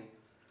decoupling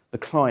the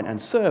client and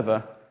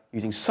server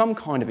using some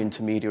kind of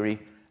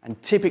intermediary,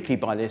 and typically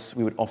by this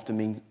we would often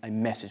mean a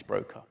message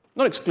broker.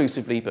 Not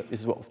exclusively, but this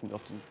is what we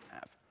often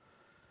have.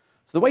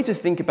 So the way to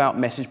think about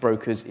message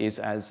brokers is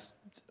as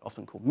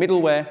often called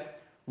middleware.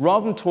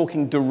 Rather than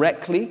talking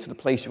directly to the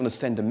place you want to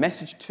send a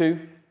message to,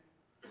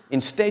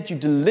 instead you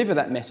deliver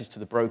that message to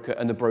the broker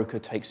and the broker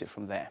takes it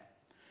from there.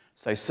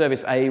 So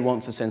service A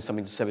wants to send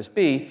something to service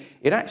B,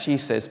 it actually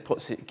says,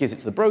 gives it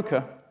to the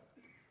broker,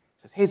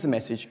 says, here's the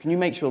message, can you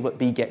make sure that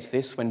B gets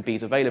this when B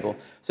is available?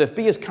 So if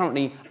B is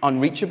currently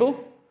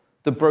unreachable,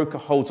 the broker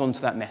holds on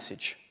to that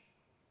message.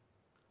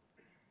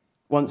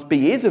 Once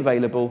B is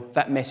available,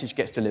 that message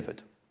gets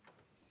delivered.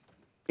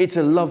 It's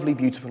a lovely,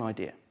 beautiful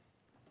idea.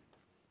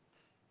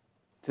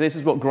 So this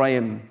is what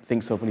Graham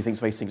thinks of when he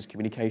thinks of asynchronous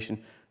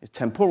communication. It's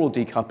temporal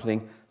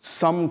decoupling,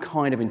 some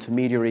kind of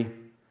intermediary,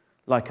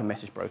 like a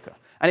message broker.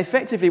 And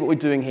effectively what we're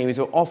doing here is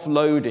we're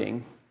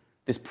offloading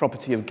this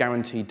property of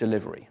guaranteed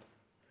delivery.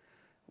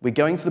 We're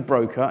going to the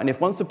broker, and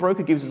if once the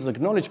broker gives us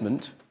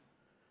acknowledgement,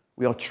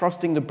 we are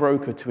trusting the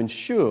broker to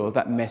ensure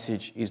that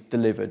message is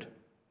delivered.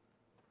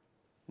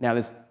 Now,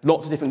 there's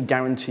lots of different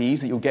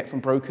guarantees that you'll get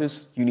from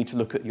brokers. You need to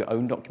look at your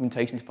own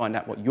documentation to find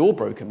out what your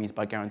broker means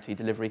by guaranteed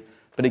delivery.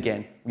 But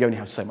again, we only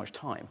have so much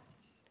time.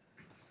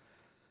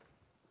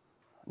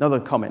 Another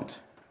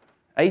comment.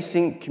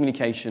 Async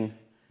communication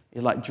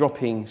is like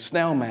dropping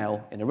snail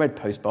mail in a red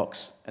post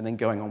box and then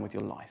going on with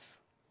your life.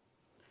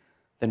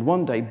 Then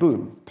one day,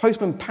 boom,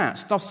 Postman Pat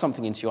stuffs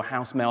something into your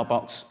house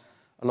mailbox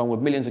along with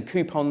millions of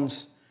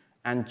coupons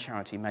and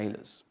charity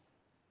mailers.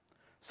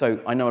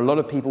 So I know a lot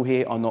of people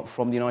here are not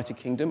from the United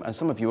Kingdom, and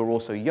some of you are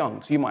also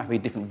young, so you might have a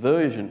different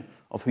version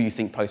of who you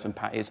think Postman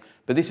Pat is,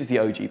 but this is the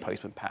OG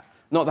Postman Pat.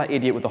 Not that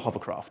idiot with the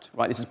hovercraft,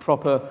 right? This is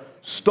proper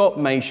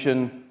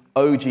stop-motion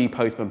OG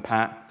Postman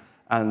Pat,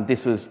 and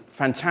this was a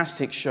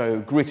fantastic show,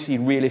 gritty,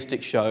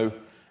 realistic show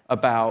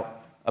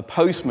about a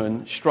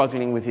postman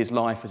struggling with his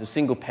life as a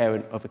single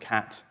parent of a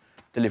cat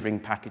delivering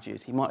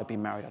packages. He might have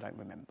been married, I don't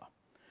remember,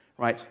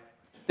 right?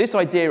 This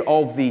idea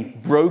of the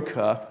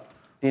broker,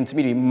 the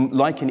intermediary,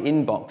 like an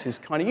inbox, is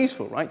kind of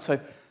useful, right? So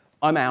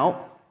I'm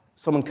out,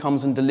 someone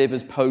comes and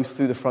delivers post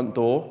through the front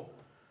door.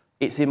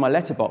 It's in my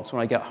letterbox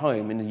when I get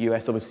home. In the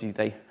US, obviously,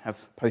 they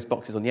have post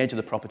boxes on the edge of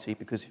the property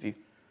because if you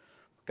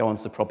go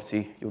onto the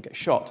property, you'll get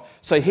shot.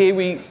 So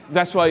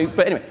that's why,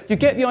 but anyway, you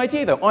get the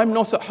idea though. I'm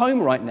not at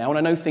home right now and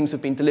I know things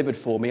have been delivered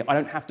for me. I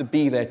don't have to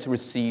be there to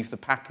receive the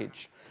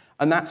package.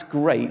 And that's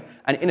great.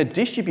 And in a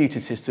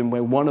distributed system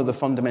where one of the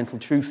fundamental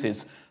truths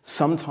is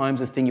sometimes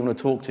the thing you want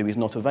to talk to is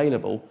not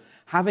available,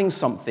 having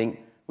something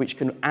which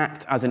can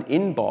act as an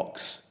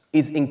inbox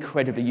is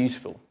incredibly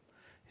useful,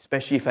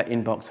 especially if that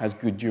inbox has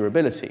good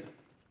durability.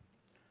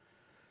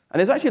 And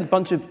there's actually a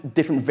bunch of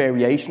different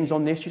variations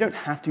on this. You don't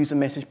have to use a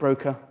message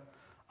broker.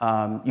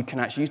 You can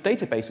actually use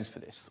databases for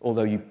this,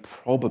 although you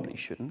probably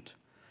shouldn't.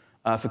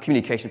 For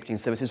communication between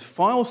services,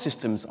 file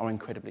systems are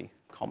incredibly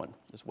common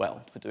as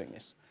well for doing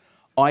this.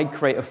 I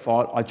create a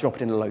file, I drop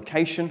it in a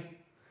location,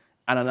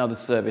 and another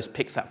service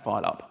picks that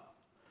file up.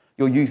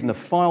 You're using the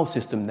file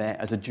system there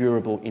as a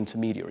durable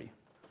intermediary.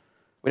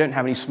 We don't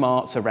have any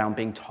smarts around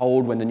being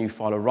told when the new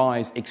file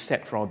arrives,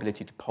 except for our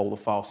ability to poll the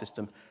file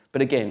system.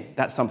 But again,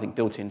 that's something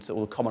built into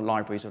all the common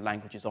libraries of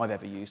languages I've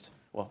ever used,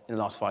 well, in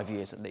the last 5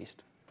 years at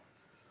least.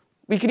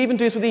 We could even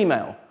do this with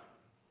email.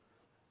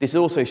 This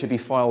also should be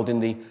filed in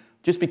the,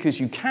 just because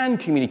you can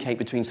communicate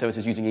between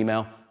services using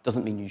email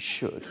doesn't mean you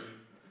should.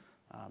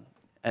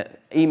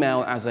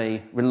 Email as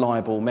a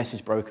reliable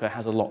message broker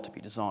has a lot to be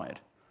desired.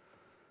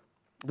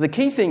 But the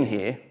key thing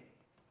here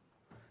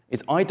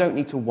is I don't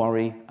need to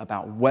worry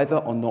about whether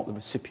or not the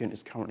recipient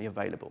is currently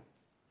available.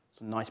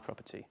 It's a nice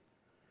property.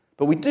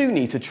 But we do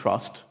need to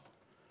trust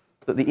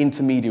that the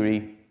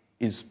intermediary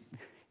is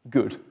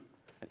good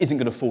and isn't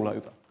going to fall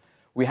over.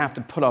 We have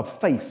to put our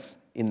faith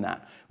in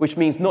that, which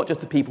means not just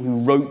the people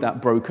who wrote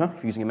that broker, if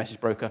you're using a message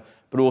broker,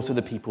 but also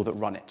the people that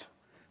run it.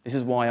 This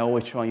is why I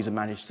always try and use a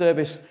managed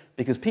service,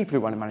 because people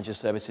who run managed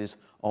services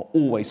are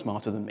always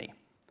smarter than me.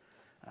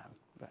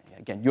 But yeah,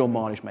 again, your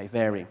mileage may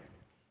vary.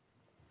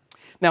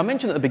 Now, I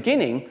mentioned at the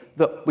beginning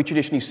that we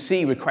traditionally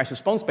see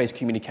request-response-based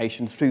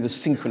communication through the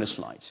synchronous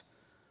light.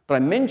 But I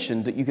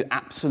mentioned that you could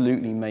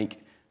absolutely make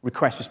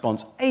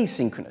request-response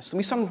asynchronous.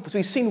 And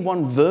we've seen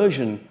one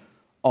version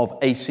of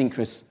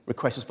asynchronous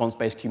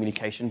request-response-based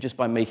communication just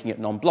by making it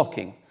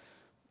non-blocking,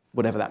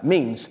 whatever that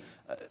means.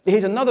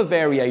 Here's another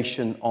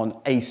variation on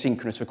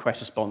asynchronous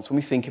request-response when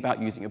we think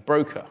about using a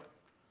broker.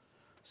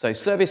 So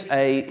service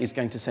A is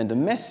going to send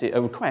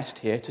a request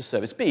here to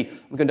service B.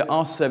 I'm going to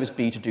ask service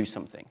B to do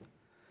something.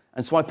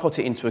 And so I put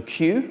it into a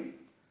queue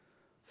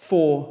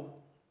for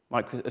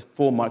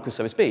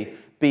microservice B.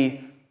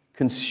 B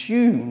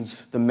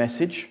consumes the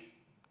message,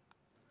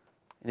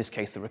 in this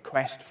case the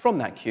request, from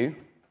that queue.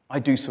 I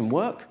do some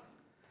work.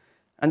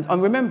 And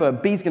remember,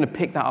 B's going to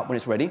pick that up when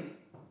it's ready.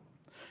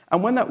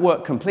 And when that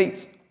work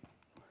completes,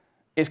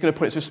 it's going to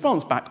put its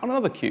response back on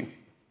another queue.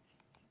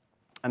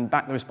 And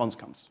back the response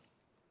comes.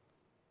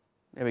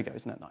 There we go,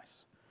 isn't that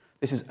nice?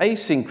 This is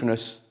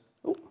asynchronous.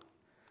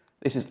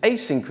 This is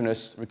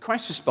asynchronous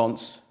request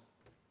response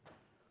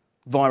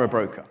via a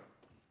broker.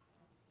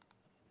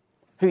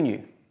 Who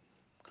knew?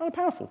 Kind of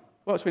powerful.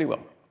 Works really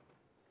well.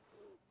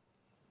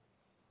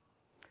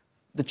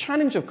 The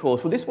challenge, of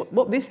course,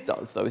 what this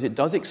does, though, is it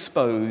does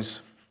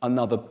expose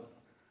another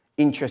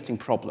interesting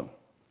problem.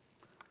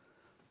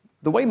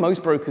 The way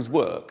most brokers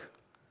work,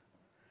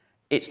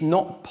 it's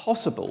not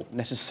possible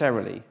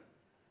necessarily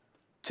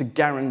to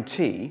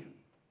guarantee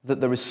that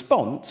the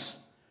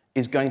response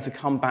is going to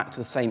come back to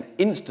the same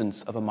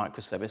instance of a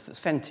microservice that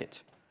sent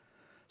it.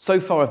 So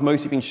far, I've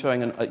mostly been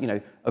showing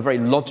a very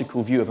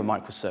logical view of a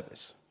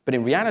microservice. But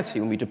in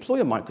reality, when we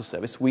deploy a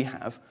microservice, we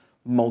have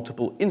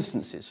multiple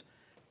instances,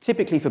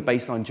 typically for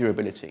baseline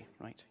durability.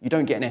 Right? You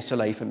don't get an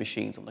SLA for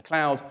machines on the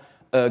cloud,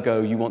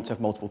 ergo you want to have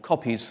multiple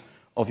copies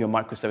of your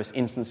microservice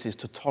instances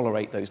to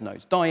tolerate those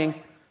nodes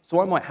dying. So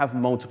I might have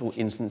multiple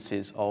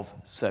instances of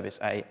service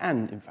A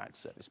and, in fact,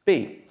 service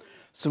B.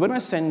 So when I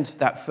send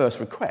that first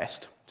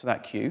request to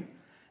that queue,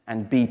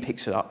 and B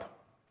picks it up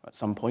at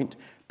some point,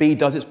 B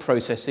does its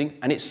processing,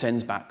 and it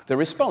sends back the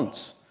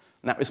response.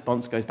 And that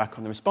response goes back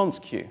on the response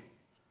queue.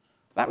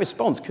 That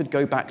response could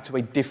go back to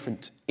a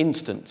different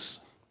instance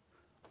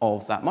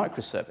of that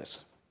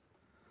microservice.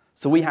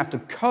 So we have to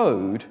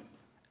code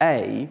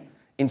A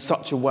in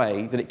such a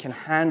way that it can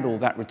handle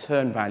that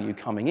return value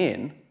coming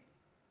in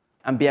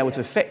and be able to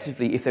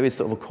effectively, if there is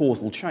sort of a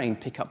causal chain,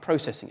 pick up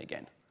processing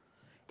again.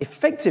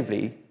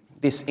 Effectively,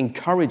 this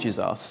encourages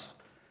us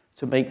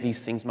to make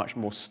these things much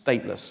more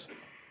stateless.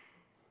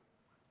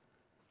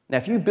 Now,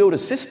 if you build a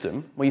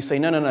system where you say,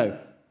 no,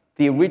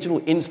 the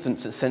original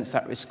instance that sends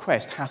that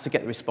request has to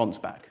get the response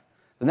back.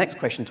 The next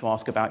question to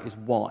ask about is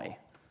why.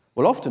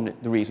 Well, often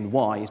the reason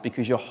why is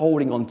because you're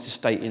holding on to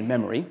state in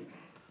memory.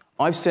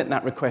 I've sent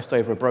that request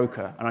over a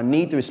broker, and I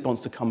need the response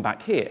to come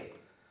back here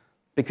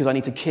because I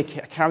need to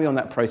carry on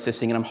that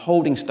processing, and I'm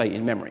holding state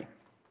in memory.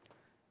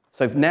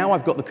 So now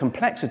I've got the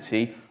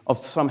complexity of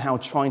somehow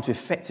trying to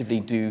effectively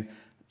do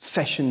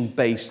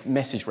session-based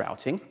message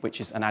routing, which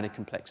is an added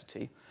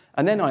complexity.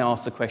 And then I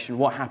ask the question,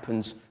 what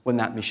happens when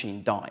that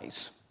machine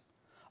dies?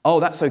 Oh,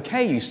 that's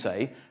okay, you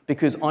say,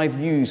 because I've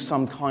used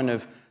some kind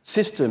of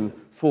system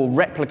for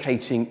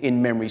replicating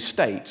in-memory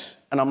state.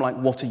 And I'm like,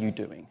 what are you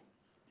doing?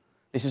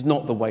 This is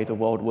not the way the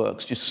world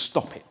works. Just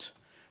stop it.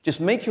 Just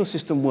make your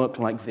system work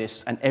like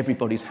this, and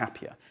everybody's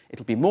happier.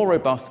 It'll be more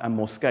robust and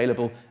more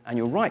scalable, and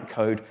you'll write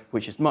code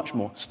which is much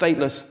more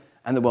stateless,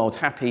 and the world's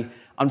happy.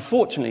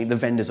 Unfortunately, the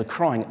vendors are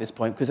crying at this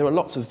point because there are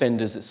lots of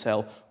vendors that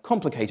sell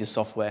complicated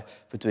software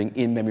for doing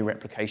in-memory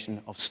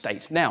replication of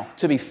state. Now,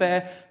 to be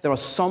fair, there are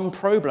some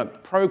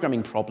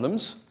programming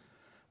problems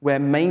where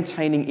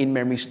maintaining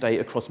in-memory state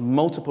across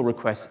multiple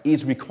requests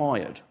is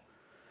required.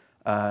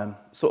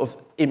 Sort of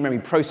in-memory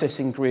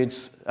processing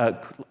grids,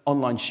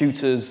 online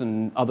shooters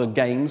and other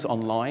games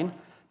online,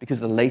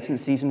 because of the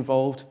latencies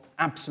involved,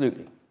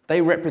 absolutely.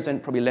 They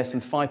represent probably less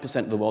than 5%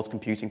 of the world's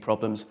computing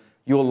problems.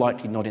 You're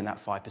likely not in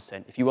that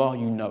 5%. If you are,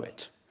 you know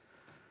it.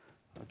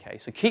 Okay,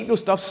 so keep your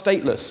stuff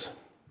stateless.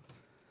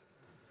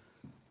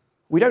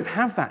 We don't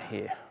have that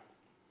here.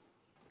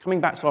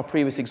 Coming back to our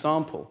previous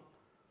example,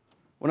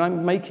 when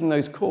I'm making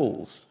those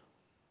calls,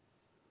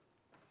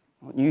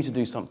 I want you to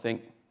do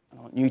something, and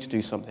I want you to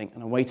do something,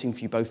 and I'm waiting for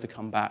you both to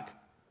come back.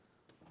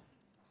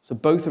 So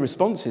both the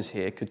responses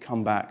here could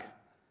come back,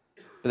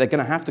 but they're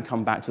going to have to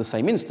come back to the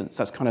same instance.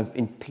 That's kind of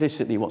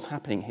implicitly what's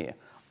happening here.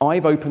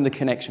 I've opened the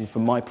connection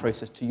from my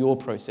process to your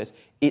process.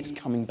 It's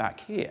coming back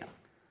here.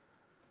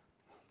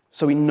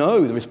 So we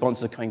know the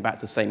responses are coming back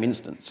to the same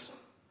instance.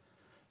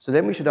 So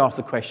then we should ask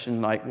the question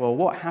like, well,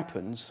 what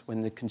happens when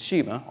the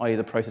consumer, i.e.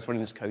 the process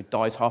running this code,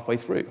 dies halfway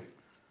through?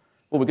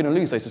 Well, we're going to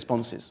lose those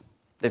responses.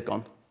 They've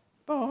gone.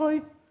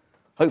 Bye.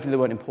 Hopefully they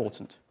weren't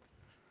important.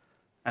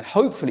 And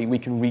hopefully we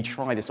can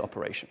retry this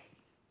operation.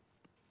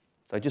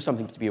 So just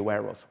something to be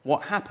aware of.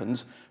 What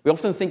happens, we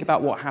often think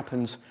about what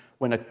happens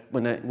when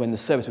the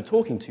service we're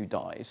talking to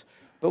dies,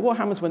 but what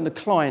happens when the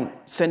client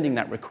sending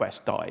that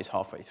request dies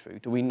halfway through?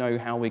 Do we know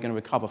how we're going to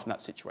recover from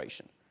that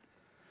situation?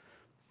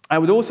 I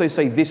would also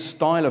say this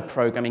style of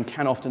programming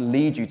can often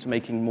lead you to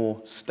making more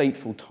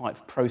stateful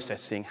type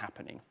processing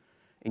happening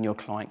in your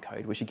client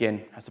code, which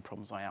again has the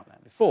problems I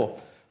outlined before.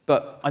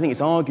 But I think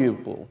it's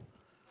arguable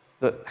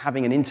that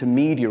having an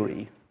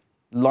intermediary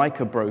like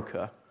a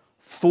broker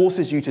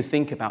forces you to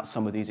think about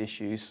some of these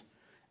issues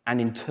and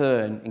in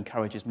turn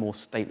encourages more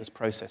stateless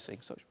processing.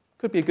 So it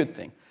could be a good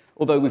thing,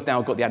 although we've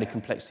now got the added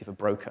complexity of a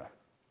broker.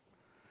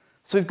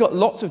 So we've got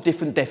lots of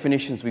different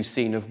definitions we've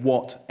seen of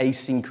what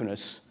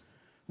asynchronous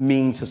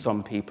means to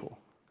some people.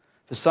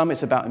 For some,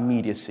 it's about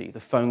immediacy,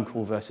 the phone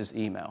call versus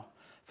email.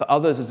 For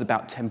others, it's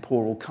about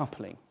temporal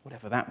coupling,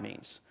 whatever that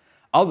means.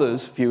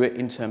 Others view it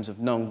in terms of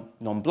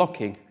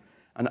non-blocking,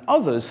 and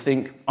others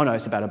think, oh no,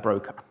 it's about a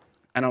broker.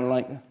 And I'm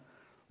like,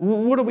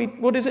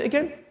 what is it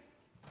again?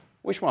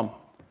 Which one?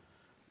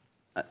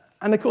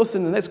 And of course,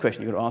 then the next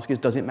question you've got to ask is,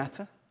 does it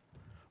matter?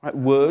 Right,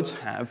 words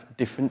have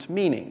different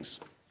meanings.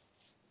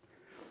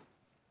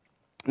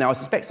 Now, I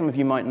suspect some of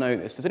you might know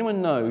this. Does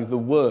anyone know the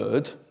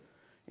word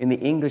in the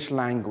English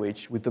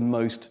language with the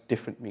most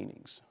different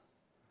meanings?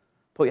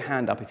 Put your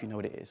hand up if you know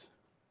what it is.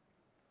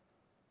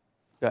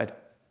 Go ahead.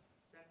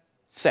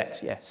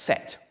 Set, yeah,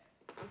 set.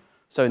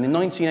 So in the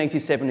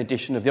 1987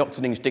 edition of the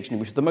Oxford English Dictionary,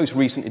 which is the most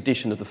recent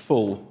edition of the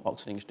full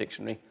Oxford English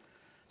Dictionary,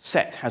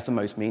 set has the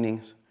most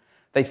meanings.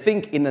 They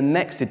think in the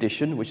next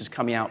edition, which is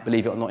coming out,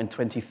 believe it or not, in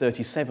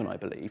 2037, I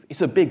believe.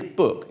 It's a big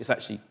book. It's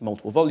actually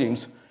multiple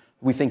volumes.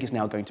 We think it's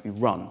now going to be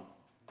run.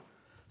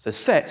 So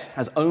set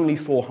has only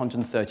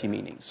 430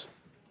 meanings.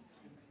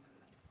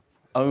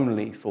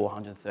 Only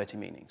 430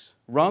 meanings.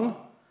 Run,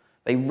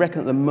 they reckon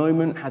at the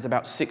moment, has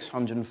about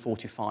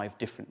 645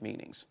 different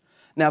meanings.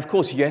 Now, of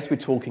course, yes, we're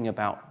talking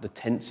about the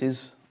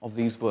tenses of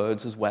these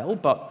words as well,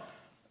 but,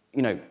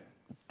 you know,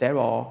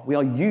 we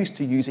are used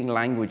to using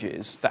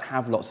languages that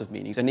have lots of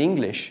meanings, and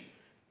English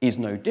is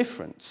no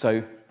different.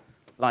 So,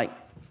 like,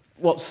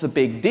 what's the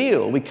big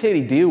deal? We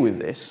clearly deal with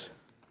this.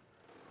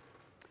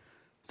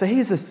 So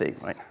here's the thing,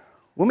 right?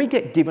 When we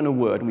get given a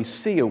word and we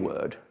see a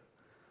word,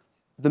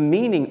 the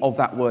meaning of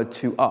that word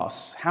to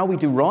us, how we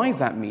derive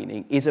that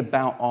meaning, is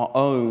about our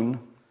own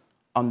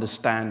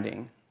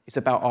understanding. It's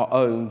about our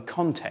own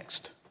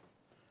context.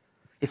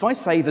 If I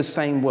say the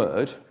same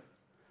word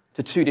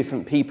to two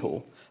different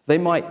people, they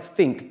might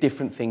think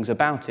different things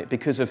about it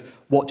because of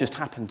what just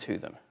happened to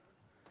them.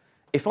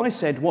 If I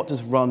said, what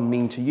does run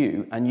mean to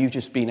you, and you've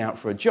just been out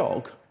for a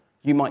jog,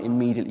 you might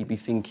immediately be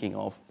thinking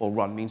of, well,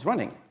 run means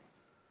running.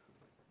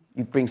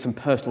 You bring some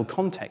personal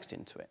context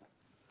into it.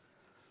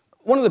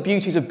 One of the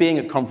beauties of being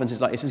at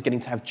conferences like this is getting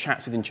to have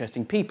chats with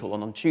interesting people.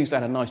 And on Tuesday, I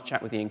had a nice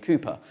chat with Ian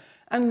Cooper.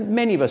 And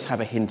many of us have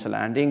a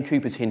hinterland. Ian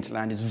Cooper's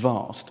hinterland is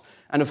vast.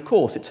 And of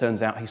course, it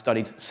turns out he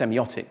studied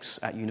semiotics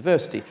at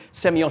university.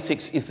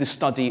 Semiotics is the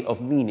study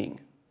of meaning,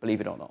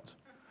 believe it or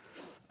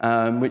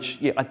not, which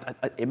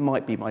it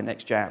might be my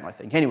next jam, I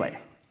think. Anyway,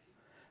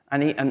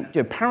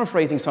 and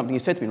paraphrasing something he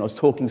said to me when I was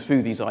talking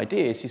through these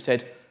ideas, he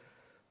said,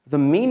 the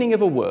meaning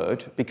of a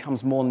word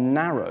becomes more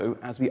narrow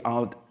as we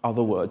add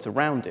other words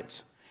around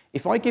it.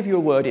 If I give you a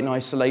word in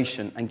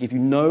isolation and give you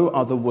no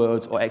other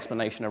words or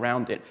explanation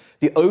around it,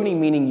 the only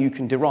meaning you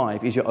can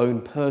derive is your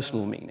own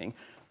personal meaning.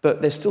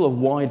 But there's still a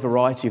wide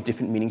variety of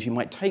different meanings you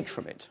might take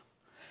from it.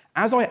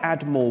 As I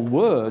add more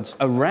words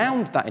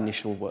around that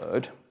initial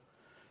word,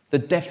 the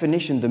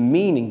definition, the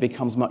meaning,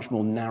 becomes much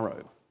more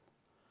narrow.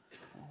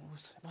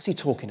 What's he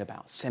talking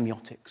about?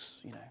 Semiotics,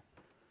 you know.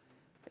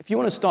 If you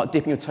want to start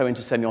dipping your toe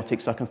into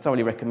semiotics, I can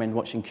thoroughly recommend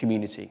watching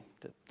Community,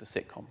 the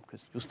sitcom,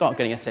 because you'll start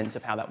getting a sense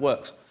of how that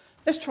works.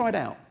 Let's try it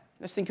out.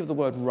 Let's think of the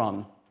word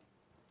run.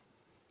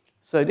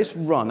 So this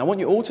run, I want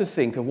you all to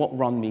think of what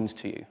run means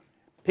to you.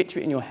 Picture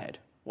it in your head.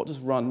 What does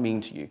run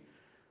mean to you?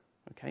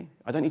 Okay?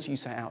 I don't need you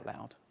to say it out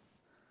loud.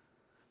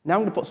 Now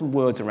I'm going to put some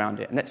words around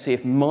it, and let's see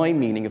if my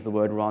meaning of the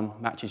word run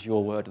matches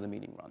your word of the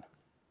meaning run.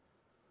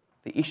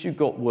 The issue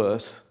got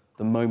worse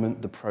the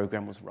moment the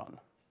program was run.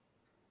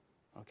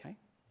 Okay?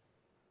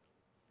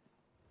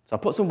 So I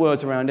put some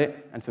words around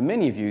it, and for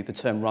many of you, the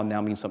term run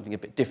now means something a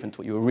bit different to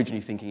what you were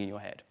originally thinking in your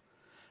head.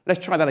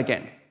 Let's try that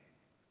again.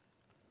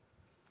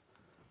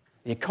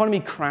 The economy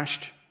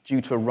crashed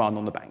due to a run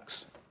on the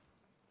banks.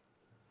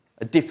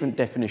 A different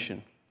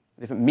definition,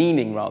 a different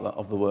meaning, rather,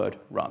 of the word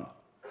run.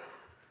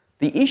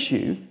 The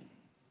issue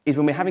is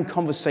when we're having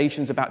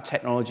conversations about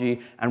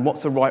technology and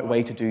what's the right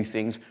way to do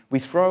things, we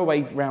throw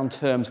away around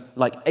terms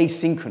like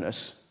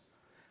asynchronous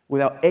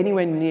without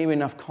anywhere near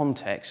enough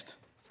context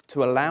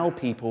to allow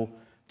people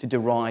to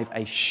derive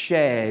a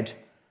shared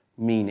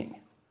meaning.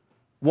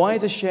 Why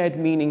is a shared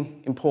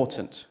meaning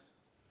important?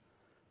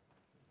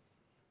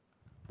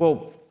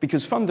 Well,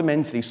 because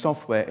fundamentally,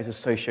 software is a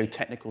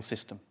socio-technical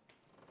system.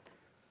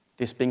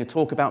 This being a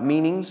talk about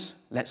meanings,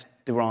 let's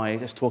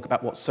talk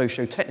about what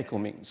socio-technical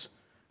means.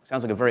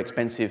 Sounds like a very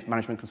expensive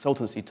management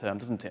consultancy term,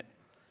 doesn't it?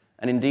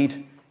 And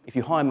indeed, if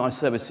you hire my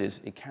services,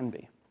 it can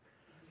be.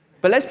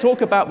 But let's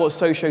talk about what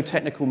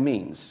socio-technical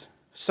means.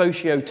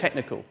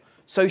 Socio-technical.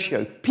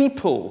 Socio,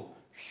 people,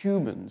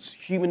 humans,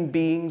 human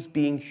beings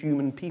being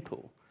human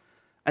people.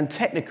 And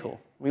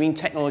technical, we mean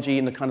technology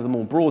in the kind of the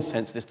more broad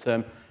sense of this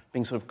term,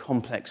 being sort of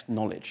complex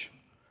knowledge.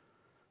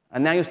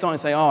 And now you're starting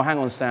to say, oh, hang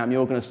on, Sam,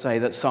 you're going to say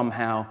that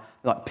somehow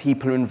like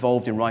people are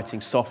involved in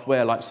writing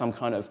software, like some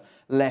kind of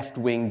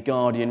left-wing,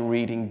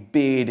 Guardian-reading,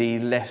 beardy,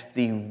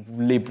 lefty,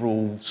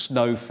 liberal,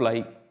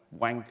 snowflake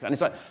wanker. And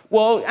it's like,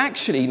 well,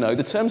 actually, no,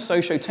 the term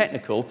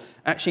socio-technical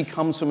actually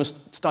comes from a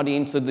study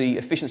into the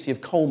efficiency of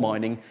coal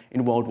mining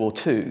in World War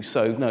II.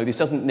 So, no, this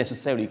doesn't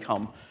necessarily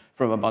come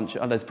from a bunch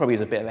of, there's probably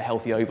a bit of a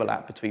healthy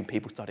overlap between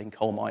people studying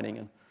coal mining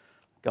and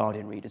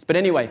Guardian readers. But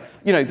anyway,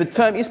 you know, the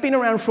term, it's been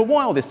around for a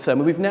while, this term,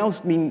 and we've now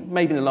been,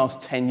 maybe in the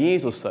last 10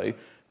 years or so,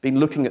 been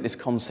looking at this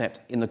concept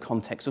in the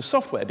context of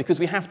software, because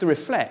we have to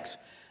reflect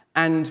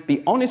and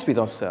be honest with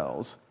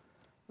ourselves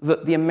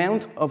that the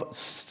amount of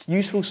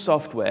useful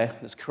software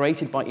that's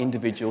created by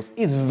individuals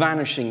is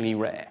vanishingly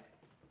rare.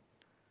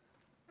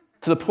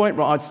 To the point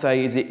where I'd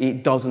say is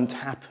it doesn't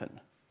happen.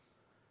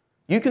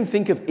 You can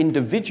think of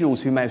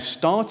individuals who may have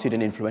started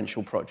an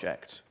influential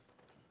project.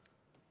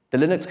 The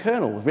Linux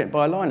kernel was written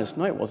by Linus.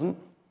 No, it wasn't.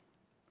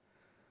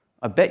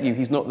 I bet you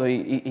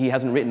he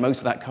hasn't written most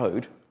of that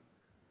code.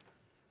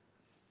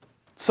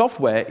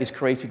 Software is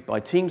created by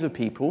teams of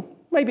people,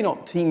 maybe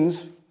not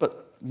teams,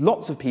 but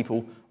lots of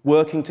people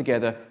working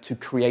together to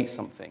create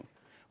something.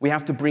 We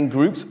have to bring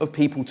groups of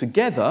people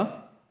together,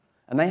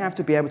 and they have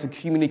to be able to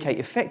communicate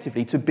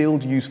effectively to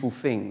build useful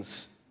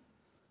things.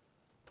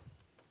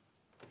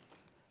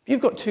 If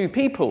you've got two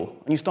people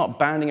and you start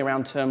banding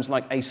around terms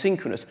like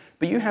asynchronous,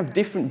 but you have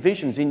different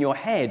visions in your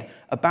head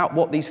about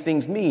what these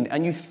things mean,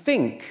 and you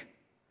think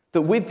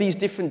that with these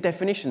different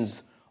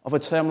definitions of a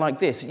term like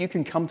this, you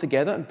can come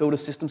together and build a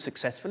system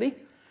successfully,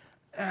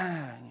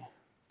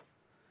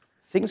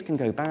 things can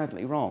go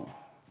badly wrong.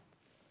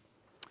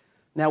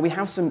 Now, we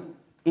have some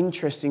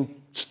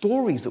interesting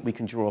stories that we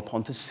can draw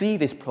upon to see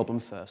this problem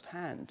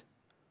firsthand.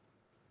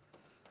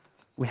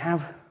 We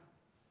have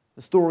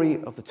the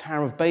story of the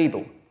Tower of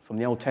Babel from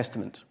the Old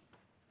Testament.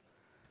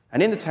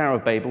 And in the Tower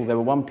of Babel, there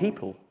were one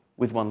people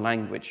with one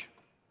language.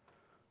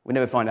 We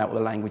never find out what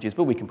the language is,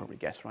 but we can probably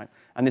guess, right?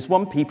 And this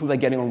one people, they're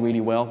getting on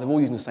really well. They're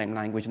all using the same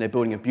language, and they're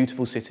building a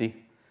beautiful city,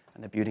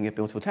 and they're building a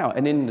beautiful tower.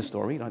 And in the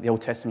story, like the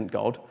Old Testament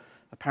God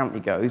apparently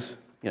goes,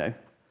 you know,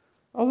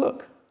 oh,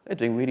 look, they're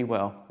doing really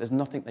well. There's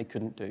nothing they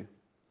couldn't do.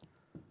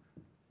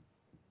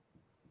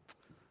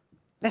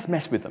 Let's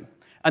mess with them.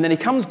 And then he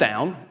comes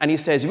down, and he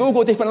says, you've all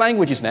got different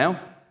languages now.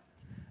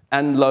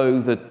 And lo,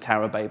 the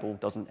Tower of Babel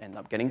doesn't end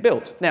up getting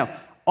built. Now,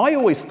 I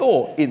always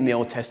thought in the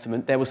Old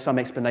Testament there was some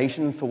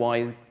explanation for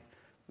why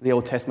the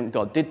Old Testament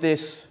God did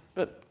this,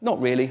 but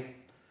not really.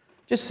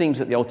 It just seems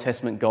that the Old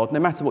Testament God, no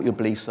matter what your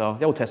beliefs are,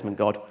 the Old Testament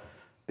God,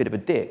 bit of a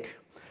dick.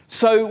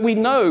 So we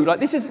know,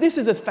 like this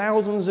is a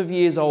thousands of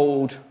years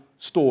old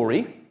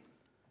story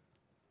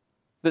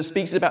that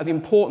speaks about the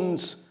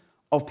importance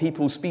of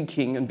people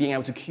speaking and being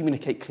able to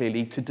communicate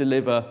clearly to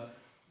deliver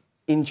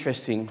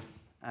interesting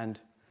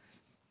and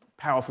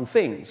powerful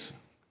things.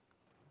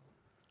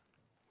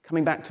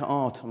 Coming back to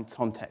our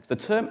context, the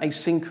term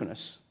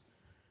asynchronous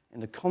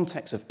in the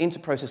context of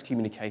interprocess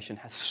communication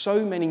has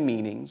so many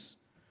meanings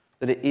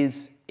that it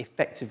is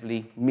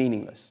effectively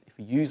meaningless if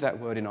you use that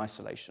word in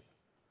isolation.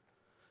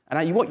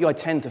 And what I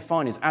tend to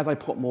find is as I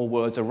put more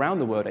words around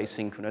the word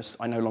asynchronous,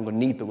 I no longer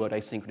need the word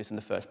asynchronous in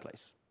the first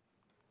place.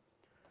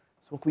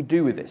 So what can we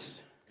do with this?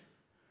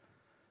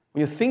 When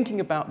you're thinking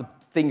about the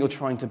thing you're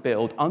trying to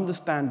build,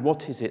 understand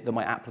what is it that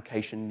my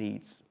application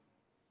needs.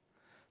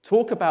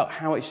 Talk about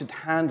how it should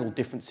handle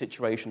different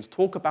situations.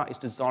 Talk about its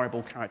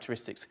desirable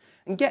characteristics.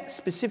 And get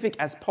specific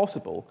as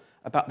possible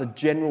about the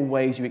general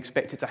ways you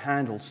expect it to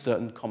handle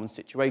certain common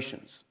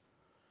situations.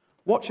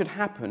 What should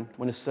happen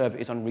when a server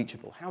is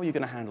unreachable? How are you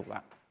going to handle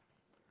that?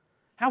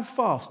 How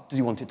fast do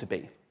you want it to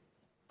be?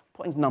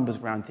 Putting numbers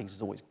around things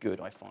is always good,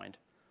 I find.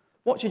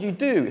 What should you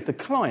do if the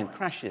client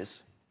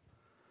crashes?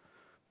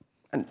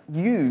 And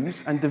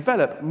use and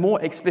develop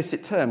more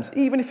explicit terms,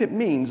 even if it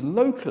means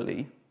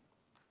locally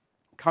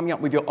coming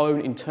up with your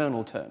own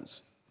internal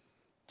terms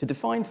to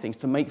define things,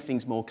 to make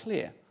things more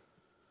clear.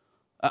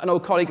 An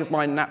old colleague of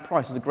mine, Nat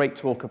Price, has a great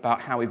talk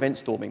about how event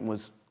storming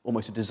was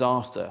almost a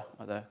disaster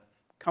at the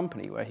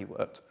company where he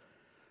worked.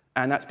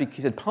 And that's because,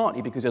 he said,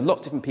 partly because there are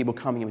lots of different people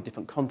coming in with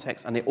different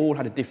contexts, and they all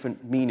had a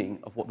different meaning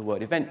of what the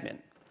word event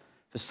meant.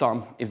 For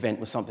some,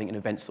 event was something in an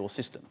event source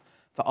system.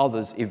 For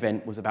others,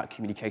 event was about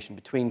communication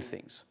between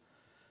things.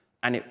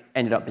 And it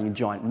ended up being a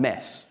giant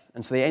mess.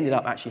 And so they ended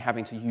up actually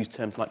having to use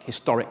terms like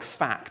historic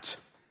fact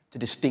to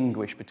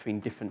distinguish between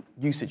different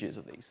usages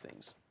of these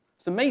things.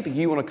 So maybe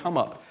you want to come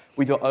up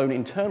with your own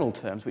internal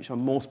terms which are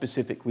more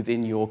specific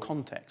within your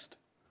context.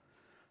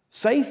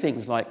 Say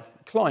things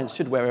like, clients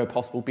should, wherever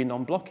possible, be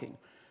non-blocking.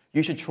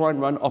 You should try and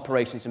run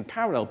operations in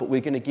parallel, but we're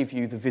going to give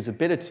you the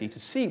visibility to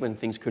see when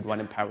things could run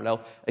in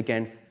parallel.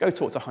 Again, go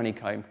talk to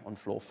Honeycomb on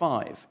floor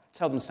 5.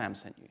 Tell them Sam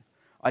sent you.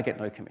 I get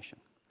no commission.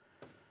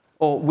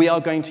 Or we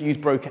are going to use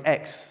broker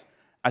X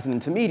as an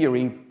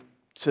intermediary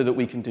so that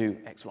we can do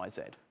X, Y,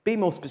 Z. Be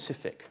more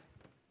specific.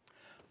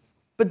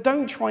 But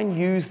don't try and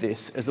use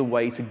this as a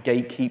way to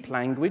gatekeep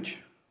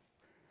language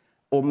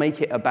or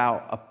make it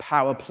about a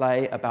power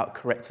play about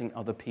correcting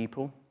other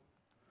people.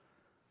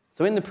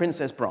 So in The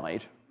Princess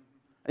Bride,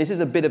 and this is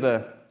a bit of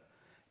a,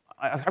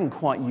 I haven't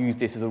quite used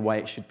this as a way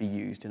it should be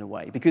used in a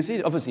way, because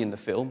obviously in the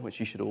film, which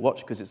you should all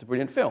watch because it's a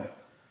brilliant film,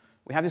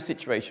 we have this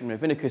situation where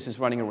Vinicus is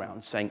running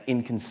around saying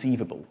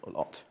inconceivable a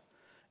lot.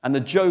 And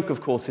the joke,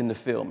 of course, in the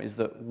film is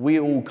that we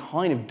all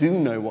kind of do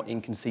know what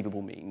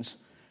inconceivable means,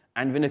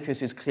 and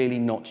Vinicus is clearly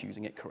not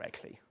using it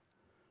correctly,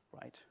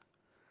 right?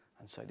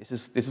 And so this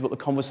is what the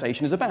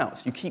conversation is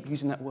about. You keep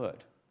using that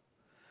word.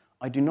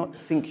 I do not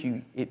think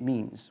it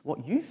means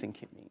what you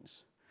think it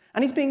means.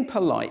 And he's being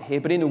polite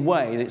here, but in a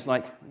way that it's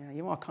like, yeah,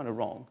 you are kind of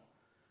wrong.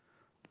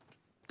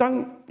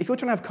 If you're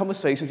trying to have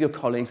conversations with your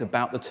colleagues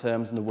about the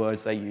terms and the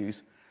words they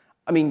use,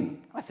 I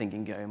mean, I think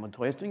Guillermo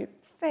Montoya is doing it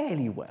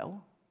fairly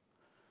well.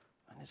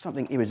 And there's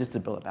something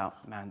irresistible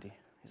about Mandy,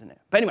 isn't it?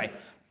 But anyway,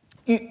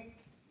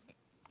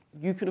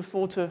 you could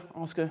afford to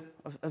ask a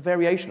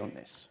variation on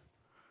this.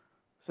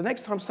 So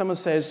next time someone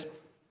says,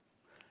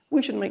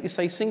 we should make this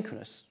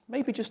asynchronous,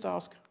 maybe just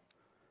ask,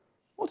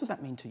 what does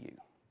that mean to you?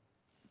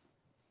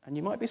 And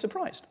you might be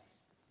surprised.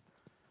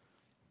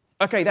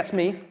 Okay, that's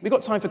me. We've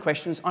got time for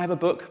questions. I have a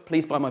book.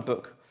 Please buy my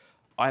book.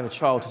 I have a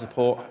child to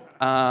support.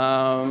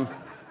 And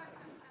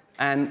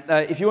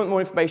if you want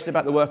more information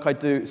about the work I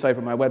do, it's over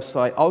on my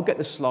website. I'll get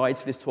the slides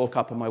for this talk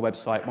up on my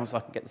website once I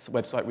can get this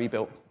website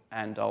rebuilt,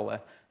 and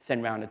I'll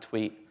send around a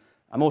tweet.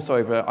 I'm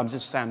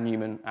just Sam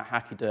Newman at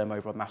Hachyderm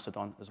over on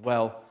Mastodon as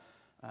well.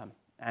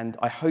 And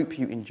I hope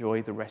you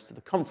enjoy the rest of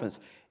the conference.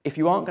 If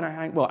you aren't going to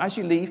hang, well, as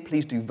you leave,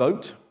 please do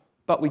vote.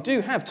 But we do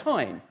have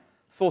time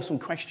for some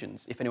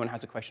questions, if anyone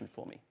has a question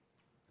for me.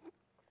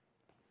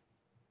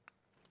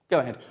 Go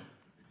ahead.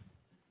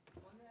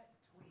 On that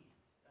tweet,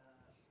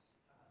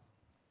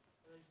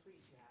 those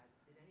tweets you had,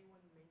 did anyone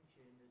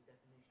mention the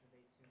definition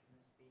of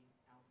asynchronous being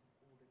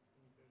out-of-order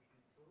communication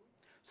at all?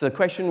 So the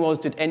question was,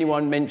 did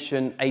anyone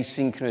mention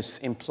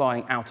asynchronous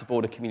implying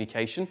out-of-order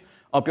communication?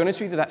 I'll be honest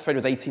with you, that thread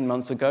was 18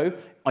 months ago.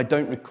 I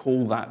don't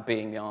recall that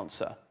being the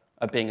answer,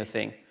 being a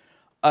thing.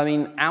 I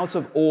mean,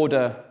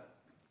 out-of-order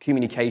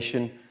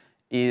communication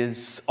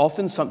is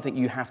often something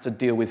you have to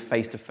deal with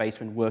face-to-face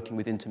when working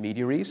with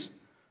intermediaries,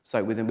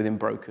 so within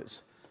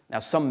brokers. Now,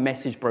 some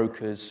message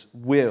brokers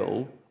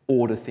will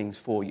order things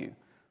for you.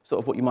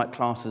 Sort of what you might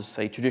class as,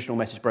 say, traditional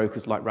message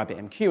brokers like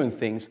RabbitMQ and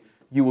things,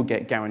 you will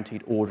get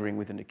guaranteed ordering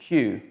within a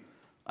queue.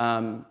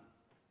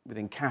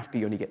 Within Kafka,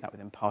 you only get that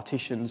within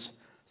partitions.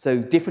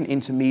 So different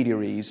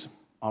intermediaries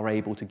are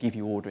able to give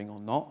you ordering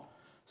or not.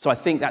 So I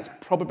think that's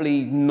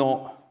probably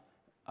not,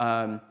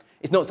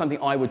 it's not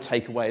something I would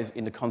take away as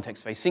in the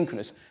context of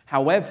asynchronous.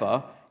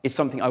 However, is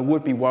something I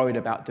would be worried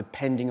about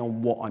depending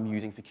on what I'm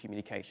using for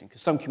communication,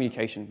 because some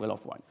communication will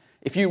offer one.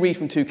 If you read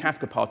from 2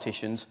 Kafka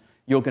partitions,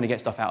 you're going to get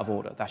stuff out of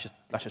order. That's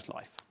just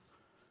life.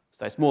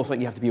 So it's more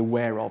something you have to be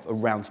aware of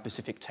around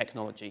specific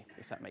technology,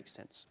 if that makes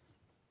sense.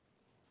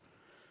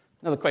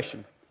 Another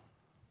question.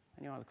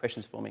 Any other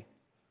questions for me?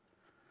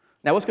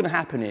 Now, what's going to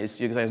happen is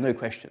you're going to say there's no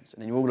questions,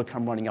 and then you're all going to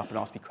come running up and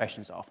ask me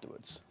questions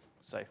afterwards.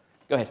 So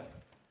go ahead.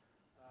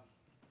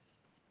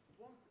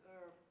 One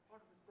part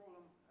of this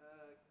problem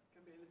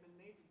can be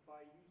eliminated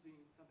by using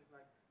something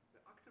like the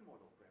actor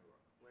model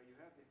framework, where you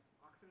have these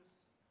actors,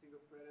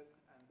 single-threaded,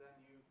 and then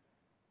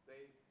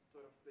they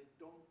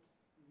don't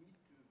need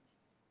to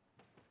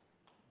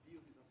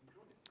deal with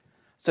asynchronous.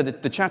 So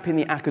the chap in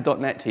the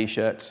Akka.NET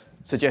T-shirt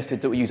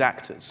suggested that we use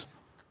actors.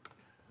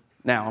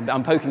 Now,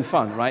 I'm poking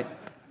fun, right?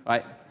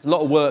 Right? It's a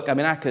lot of work. I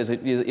mean, Akka is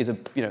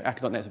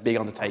Akka.NET is a big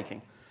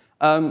undertaking.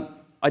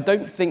 I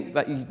don't think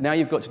that now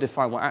you've got to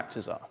define what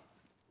actors are.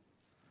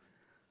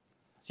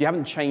 So you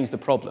haven't changed the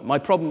problem. My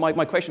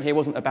question here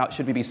wasn't about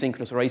should we be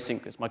synchronous or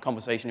asynchronous. My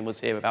conversation was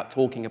here about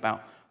talking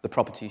about the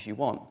properties you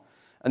want.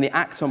 And the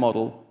actor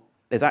model,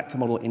 there's actor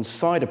model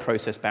inside a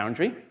process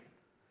boundary,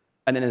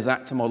 and then there's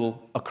actor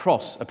model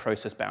across a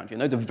process boundary.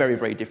 And those are very,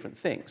 very different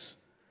things.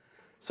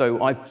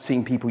 So I've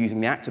seen people using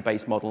the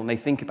actor-based model, and they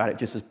think about it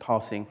just as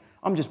passing.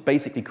 I'm just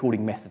basically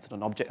calling methods on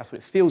an object. That's what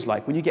it feels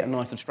like. When you get a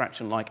nice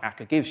abstraction like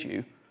Akka gives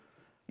you,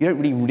 you don't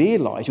really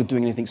realize you're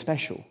doing anything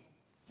special.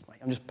 Right?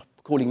 I'm just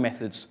calling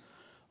methods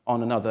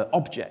on another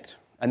object.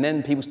 And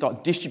then people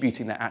start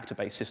distributing their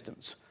actor-based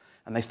systems,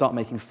 and they start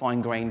making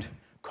fine-grained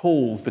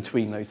calls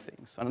between those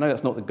things. And I know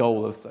that's not the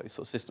goal of those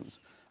sort of systems.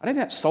 I don't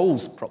think that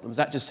solves problems.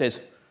 That just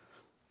says,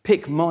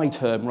 pick my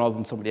term rather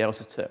than somebody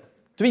else's term.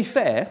 To be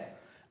fair,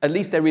 at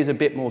least there is a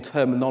bit more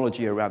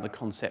terminology around the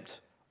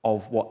concept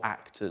of what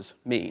actors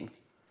mean.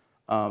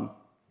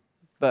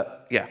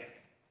 But yeah.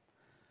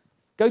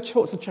 Go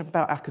talk to the chap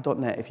about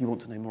Akka.NET if you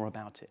want to know more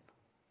about it.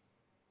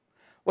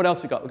 What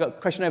else we got? We've got a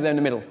question over there in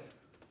the middle.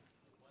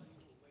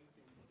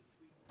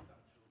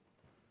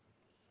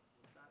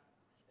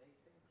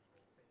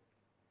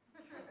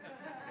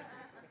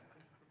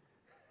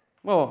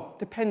 Well,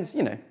 depends,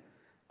 you know.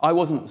 I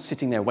wasn't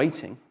sitting there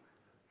waiting.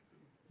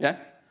 Yeah?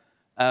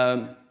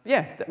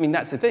 Yeah, I mean,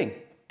 that's the thing.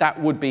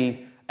 That would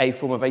be a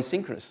form of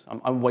asynchronous.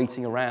 I'm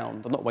waiting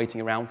around. I'm not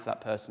waiting around for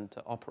that person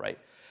to operate.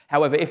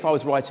 However, if I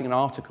was writing an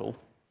article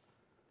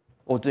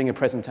or doing a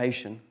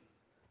presentation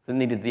that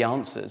needed the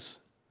answers,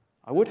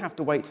 I would have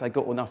to wait till I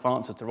got enough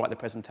answers to write the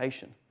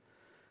presentation.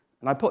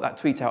 And I put that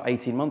tweet out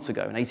 18 months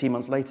ago, and 18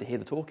 months later, here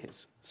the talk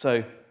is.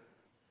 So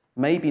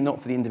maybe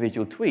not for the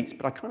individual tweets,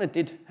 but I kind of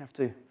did have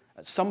to,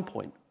 at some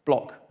point,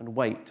 block and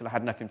wait till I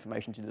had enough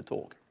information to do the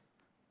talk.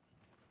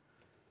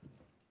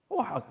 Oh,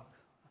 wow.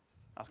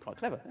 That's quite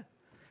clever. Yeah.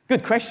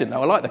 Good question,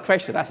 though. I like the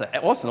question. That's an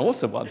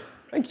awesome one.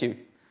 Thank you.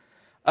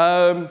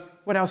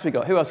 What else we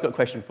got? Who else got a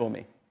question for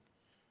me?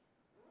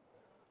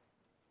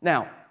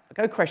 Now, I've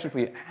got a question for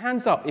you.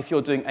 Hands up if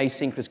you're doing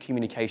asynchronous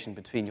communication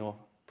between your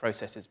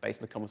processes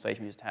based on the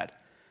conversation we just had.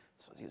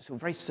 So you're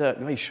very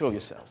certain, very sure of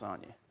yourselves,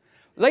 aren't you?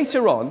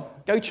 Later on,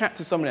 go chat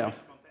to someone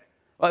else.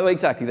 Well,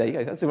 exactly, there you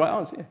go. That's the right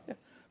answer. Yeah.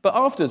 But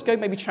afterwards, go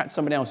maybe chat to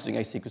someone else doing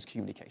asynchronous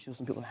communication. There's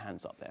some people with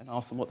hands up there and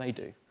ask them what they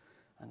do.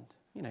 And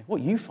you know,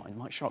 what you find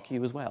might shock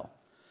you as well.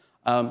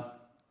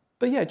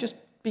 But yeah, just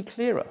be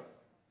clearer.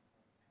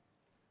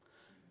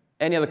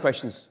 Any other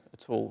questions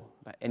at all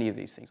about any of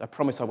these things? I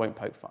promise I won't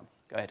poke fun.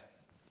 Go ahead.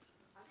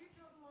 How do you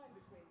draw the line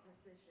between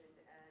precision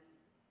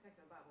and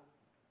technobabble?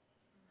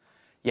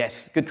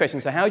 Yes, good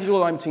question. So how do you draw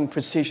the line between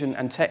precision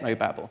and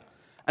technobabble?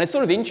 And it's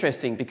sort of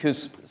interesting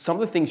because some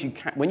of the things you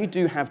can, when you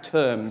do have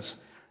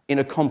terms in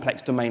a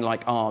complex domain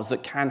like ours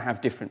that can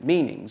have different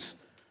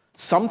meanings,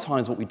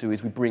 sometimes what we do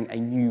is we bring a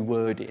new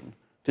word in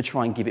to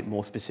try and give it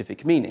more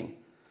specific meaning.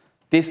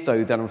 This,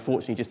 though, then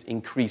unfortunately just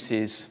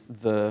increases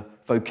the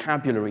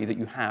vocabulary that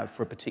you have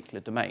for a particular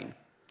domain.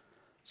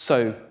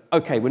 So,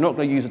 okay, we're not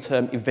going to use the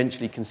term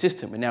eventually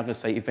consistent. We're now going to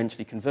say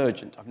eventually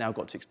convergent. I've now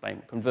got to explain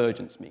what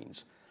convergence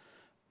means.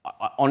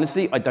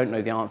 Honestly, I don't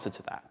know the answer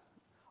to that.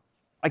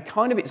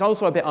 It's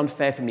also a bit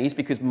unfair for me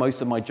because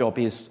most of my job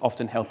is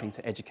often helping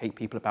to educate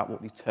people about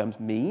what these terms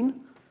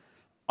mean,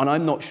 and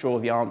I'm not sure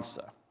of the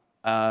answer.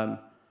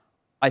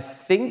 I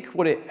think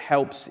what it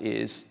helps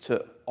is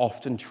to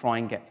often try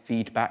and get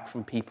feedback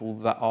from people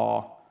that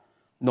are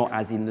not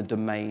as in the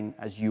domain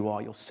as you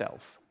are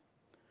yourself.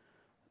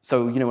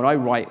 So, you know, when I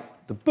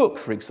write the book,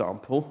 for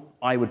example,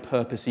 I would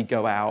purposely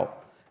go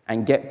out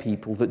and get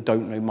people that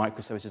don't know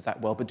microservices that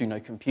well but do know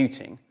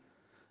computing.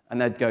 And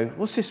they'd go,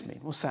 what's this mean?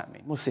 What's that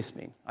mean? What's this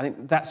mean? I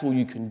think that's all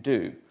you can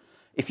do.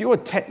 If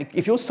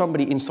you're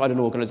somebody inside an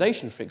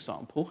organization, for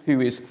example,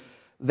 who is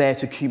there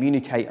to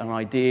communicate on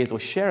ideas or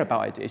share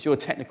about ideas, you're a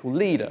technical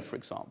leader, for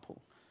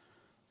example,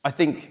 I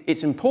think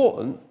it's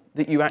important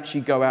that you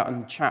actually go out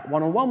and chat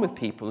one-on-one with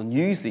people and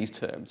use these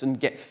terms and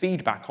get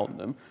feedback on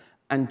them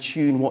and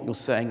tune what you're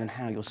saying and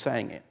how you're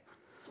saying it.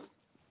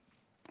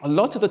 A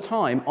lot of the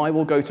time, I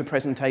will go to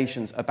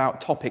presentations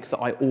about topics that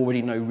I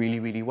already know really,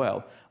 really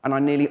well, and I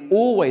nearly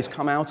always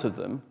come out of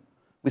them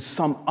with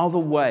some other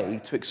way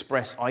to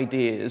express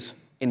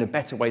ideas in a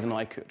better way than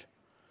I could.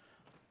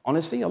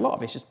 Honestly, a lot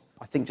of it's just,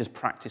 I think, just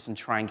practice and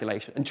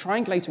triangulation. And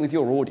triangulating with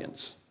your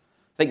audience.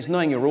 I think it's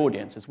knowing your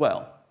audience as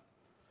well.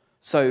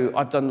 So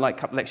I've done like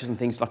a couple of lectures and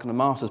things like on a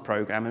master's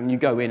program, and you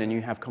go in and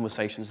you have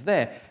conversations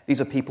there. These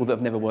are people that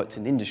have never worked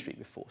in industry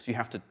before, so you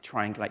have to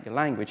triangulate your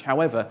language.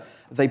 However,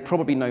 they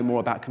probably know more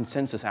about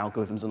consensus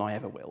algorithms than I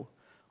ever will.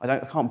 I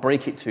can't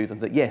break it to them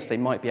that, yes, they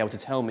might be able to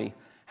tell me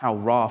how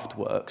Raft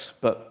works,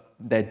 but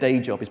their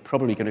day job is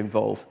probably going to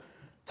involve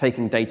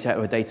taking data out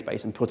of a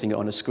database and putting it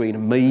on a screen,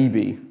 and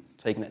maybe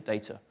taking that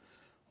data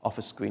off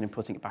a screen and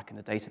putting it back in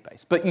the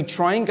database. But you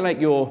triangulate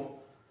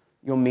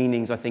your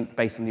meanings, I think,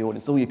 based on the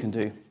audience. All you can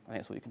do. I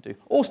think that's all you can do.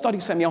 Or study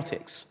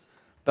semiotics.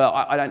 But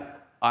I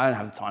don't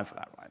have time for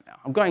that right now.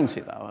 I'm going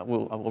to, though. I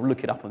will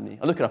look it up on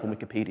I'll look it up on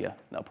Wikipedia.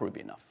 That'll probably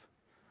be enough.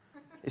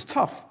 It's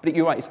tough, but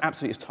you're right. It's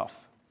absolutely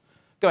tough.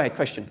 Go ahead,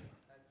 question.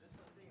 Just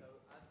one thing,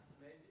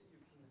 maybe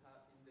you can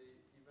have in the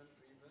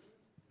event-driven,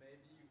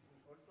 maybe you can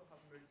also have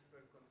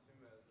multiple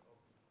consumers.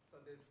 So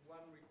there's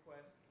one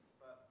request,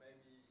 but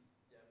maybe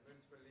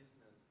multiple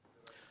listeners to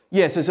the response.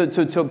 Yeah,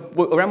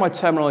 so around my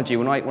terminology,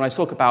 when I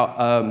talk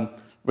about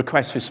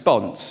request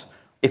response,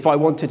 if I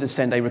wanted to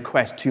send a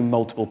request to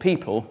multiple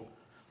people,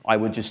 I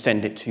would just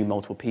send it to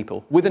multiple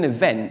people. With an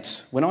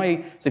event,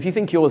 so if you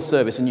think you're a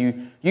service and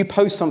you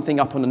post something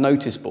up on a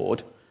notice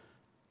board,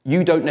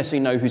 you don't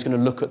necessarily know who's going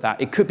to look at that.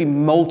 It could be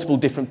multiple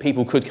different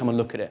people could come and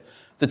look at it.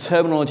 The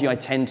terminology I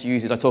tend to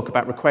use is I talk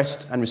about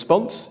request and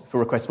response for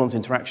request-response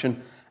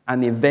interaction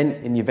and the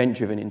event in the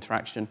event-driven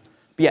interaction.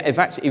 But yeah,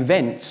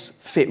 events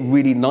fit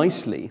really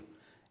nicely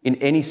in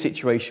any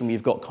situation where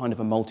you've got kind of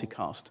a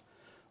multicast.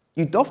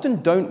 You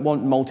often don't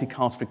want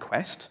multicast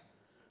request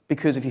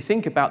because if you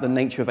think about the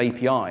nature of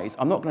APIs,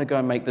 I'm not going to go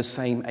and make the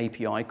same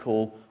API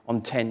call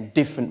on 10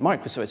 different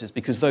microservices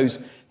because those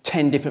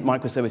 10 different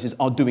microservices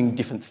are doing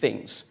different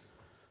things.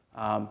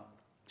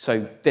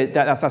 So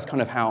that's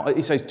kind of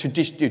how, so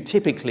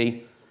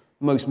typically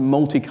most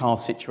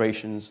multicast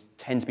situations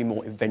tend to be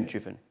more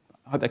event-driven.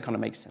 I hope that kind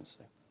of makes sense.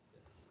 Though.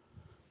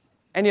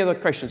 Any other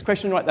questions?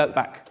 Question right there at the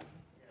back.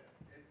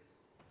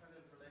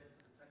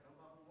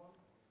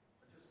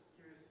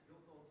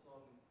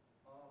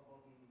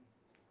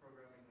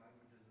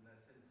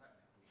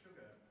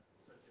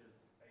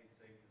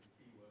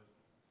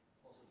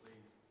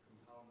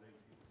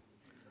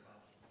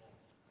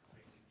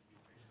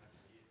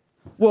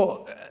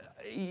 Well,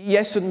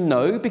 yes and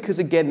no, because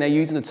again, they're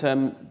using the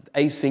term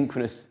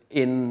asynchronous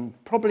in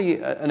probably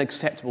an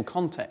acceptable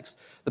context.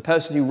 The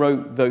person who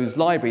wrote those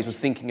libraries was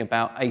thinking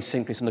about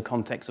asynchronous in the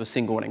context of a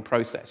single running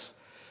process.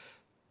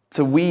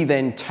 So we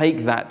then take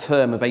that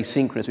term of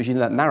asynchronous, which is in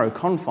that narrow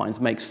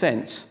confines, makes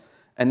sense,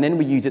 and then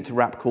we use it to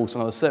wrap calls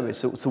on other service.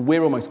 So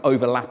we're almost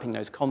overlapping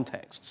those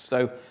contexts.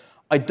 So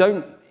I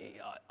don't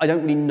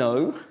really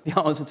know the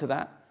answer to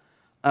that.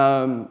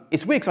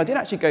 It's weird because I did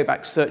actually go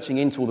back searching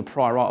into all the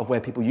prior art of where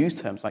people use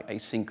terms like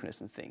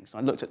asynchronous and things. I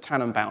looked at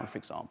Tannenbaum, for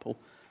example.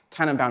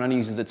 Tannenbaum only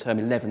uses the term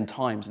 11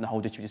 times in the whole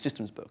distributed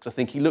systems books. I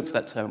think he looked at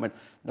that term and went,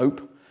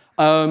 nope.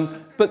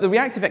 But the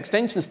reactive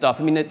extension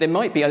stuff, I mean, there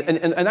might be,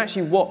 and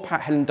actually what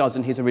Pat Helen does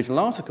in his original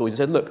article is he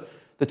said, look,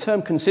 the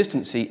term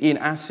consistency in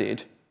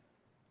ACID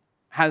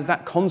has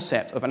that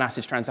concept of an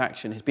ACID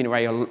transaction has been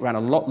around a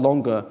lot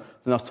longer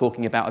than us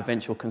talking about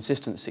eventual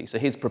consistency. So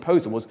his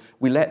proposal was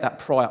we let that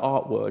prior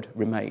art word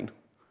remain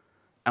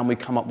and we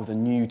come up with a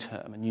new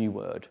term, a new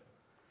word.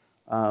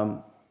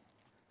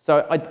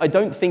 So I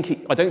don't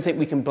think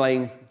we can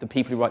blame the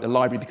people who write the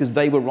library because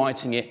they were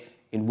writing it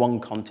in one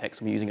context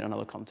and we're using it in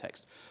another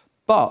context.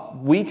 But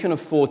we can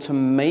afford to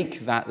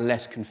make that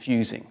less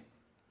confusing.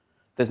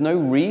 There's no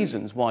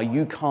reasons why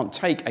you can't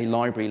take a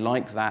library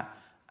like that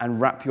and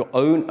wrap your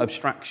own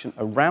abstraction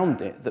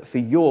around it that for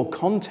your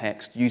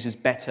context uses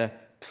better,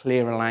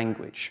 clearer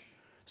language,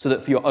 so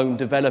that for your own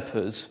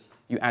developers,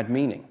 you add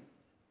meaning.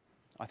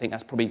 I think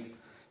that's probably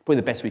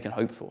the best we can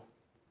hope for.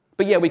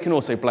 But yeah, we can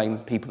also blame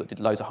people that did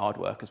loads of hard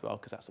work as well,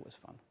 because that's always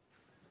fun.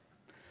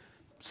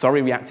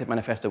 Sorry, Reactive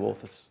Manifesto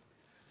authors.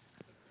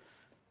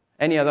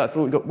 Any other? I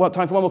thought we've got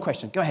time for one more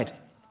question. Go ahead.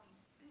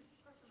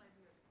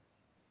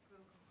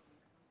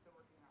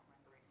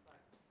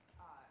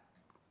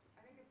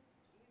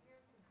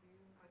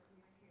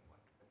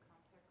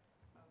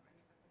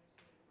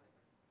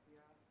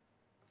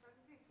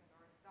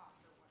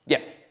 Yeah.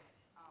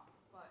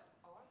 But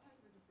a lot of times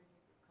we're just thinking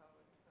through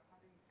code. So how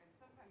do you, and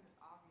sometimes it's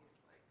obvious,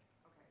 like,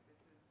 okay, this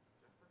is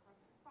just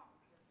request response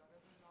or better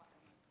than not.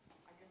 And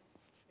I guess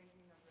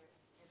thinking of it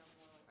in a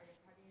more, I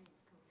guess, how do you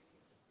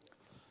communicate this?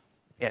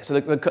 Yeah, so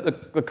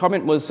the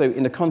comment was, so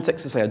in the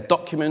context of, say, a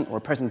document or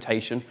a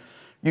presentation,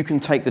 you can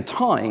take the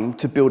time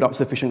to build up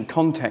sufficient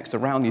context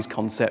around these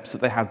concepts that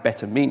they have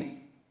better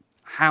meaning.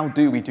 How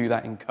do we do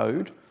that in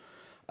code?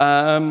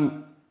 I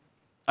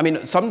mean,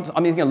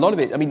 a lot of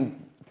it,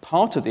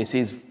 part of this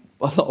is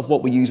a lot of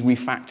what we use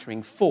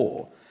refactoring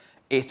for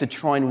is to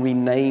try and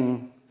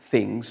rename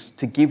things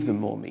to give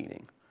them more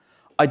meaning.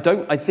 I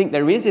think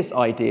there is this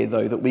idea,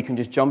 though, that we can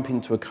just jump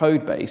into a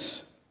code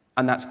base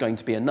and that's going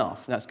to be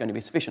enough, and that's going to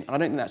be sufficient. And I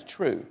don't think that's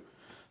true.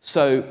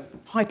 So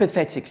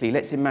hypothetically,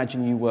 let's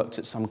imagine you worked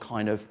at some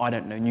kind of, I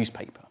don't know,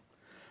 newspaper,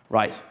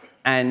 right?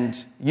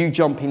 And you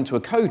jump into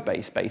a code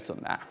base based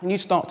on that, and you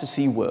start to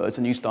see words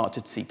and you start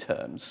to see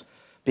terms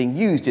being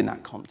used in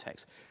that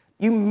context.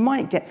 You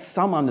might get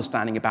some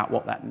understanding about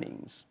what that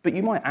means, but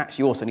you might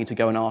actually also need to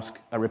go and ask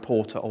a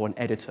reporter or an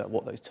editor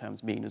what those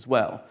terms mean as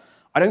well.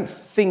 I don't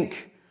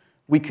think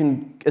we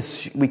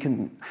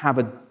can have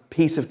a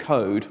piece of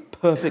code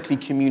perfectly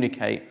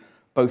communicate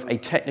both a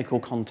technical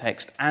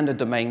context and a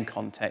domain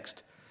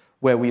context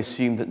where we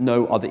assume that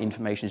no other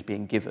information is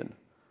being given.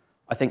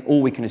 I think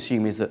all we can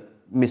assume is that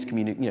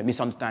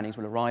misunderstandings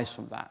will arise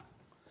from that.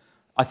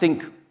 I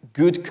think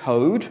good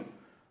code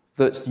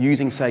that's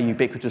using, say,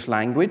 ubiquitous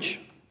language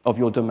of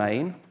your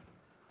domain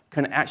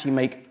can actually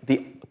make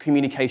the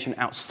communication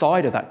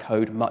outside of that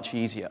code much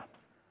easier.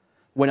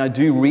 When I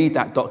do read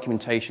that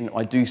documentation,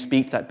 I do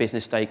speak to that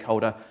business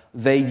stakeholder,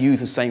 they use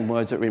the same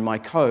words that are in my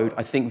code,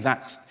 I think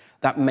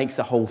that makes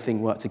the whole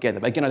thing work together.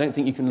 But again, I don't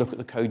think you can look at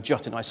the code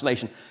just in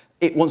isolation.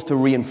 It wants to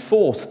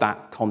reinforce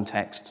that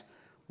context,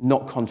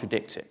 not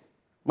contradict it.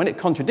 When it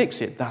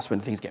contradicts it, that's when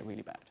things get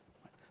really bad.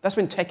 That's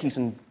when techies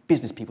and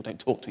business people don't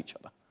talk to each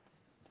other.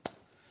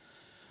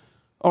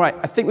 All right,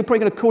 I think we're probably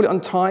going to call it on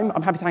time.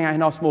 I'm happy to hang out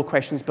and ask more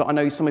questions, but I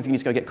know some of you need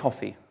to go get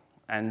coffee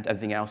and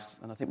everything else,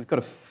 and I think we've got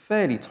a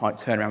fairly tight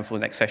turnaround for the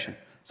next session.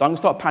 So I'm going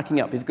to start packing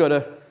up. I've got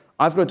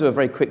to do a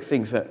very quick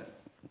thing for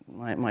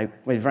my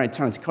very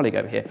talented colleague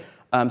over here.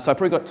 So I've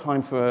probably got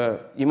time for,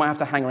 you might have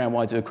to hang around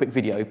while I do a quick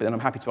video, but then I'm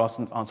happy to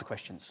answer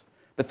questions.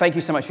 But thank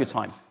you so much for your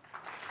time.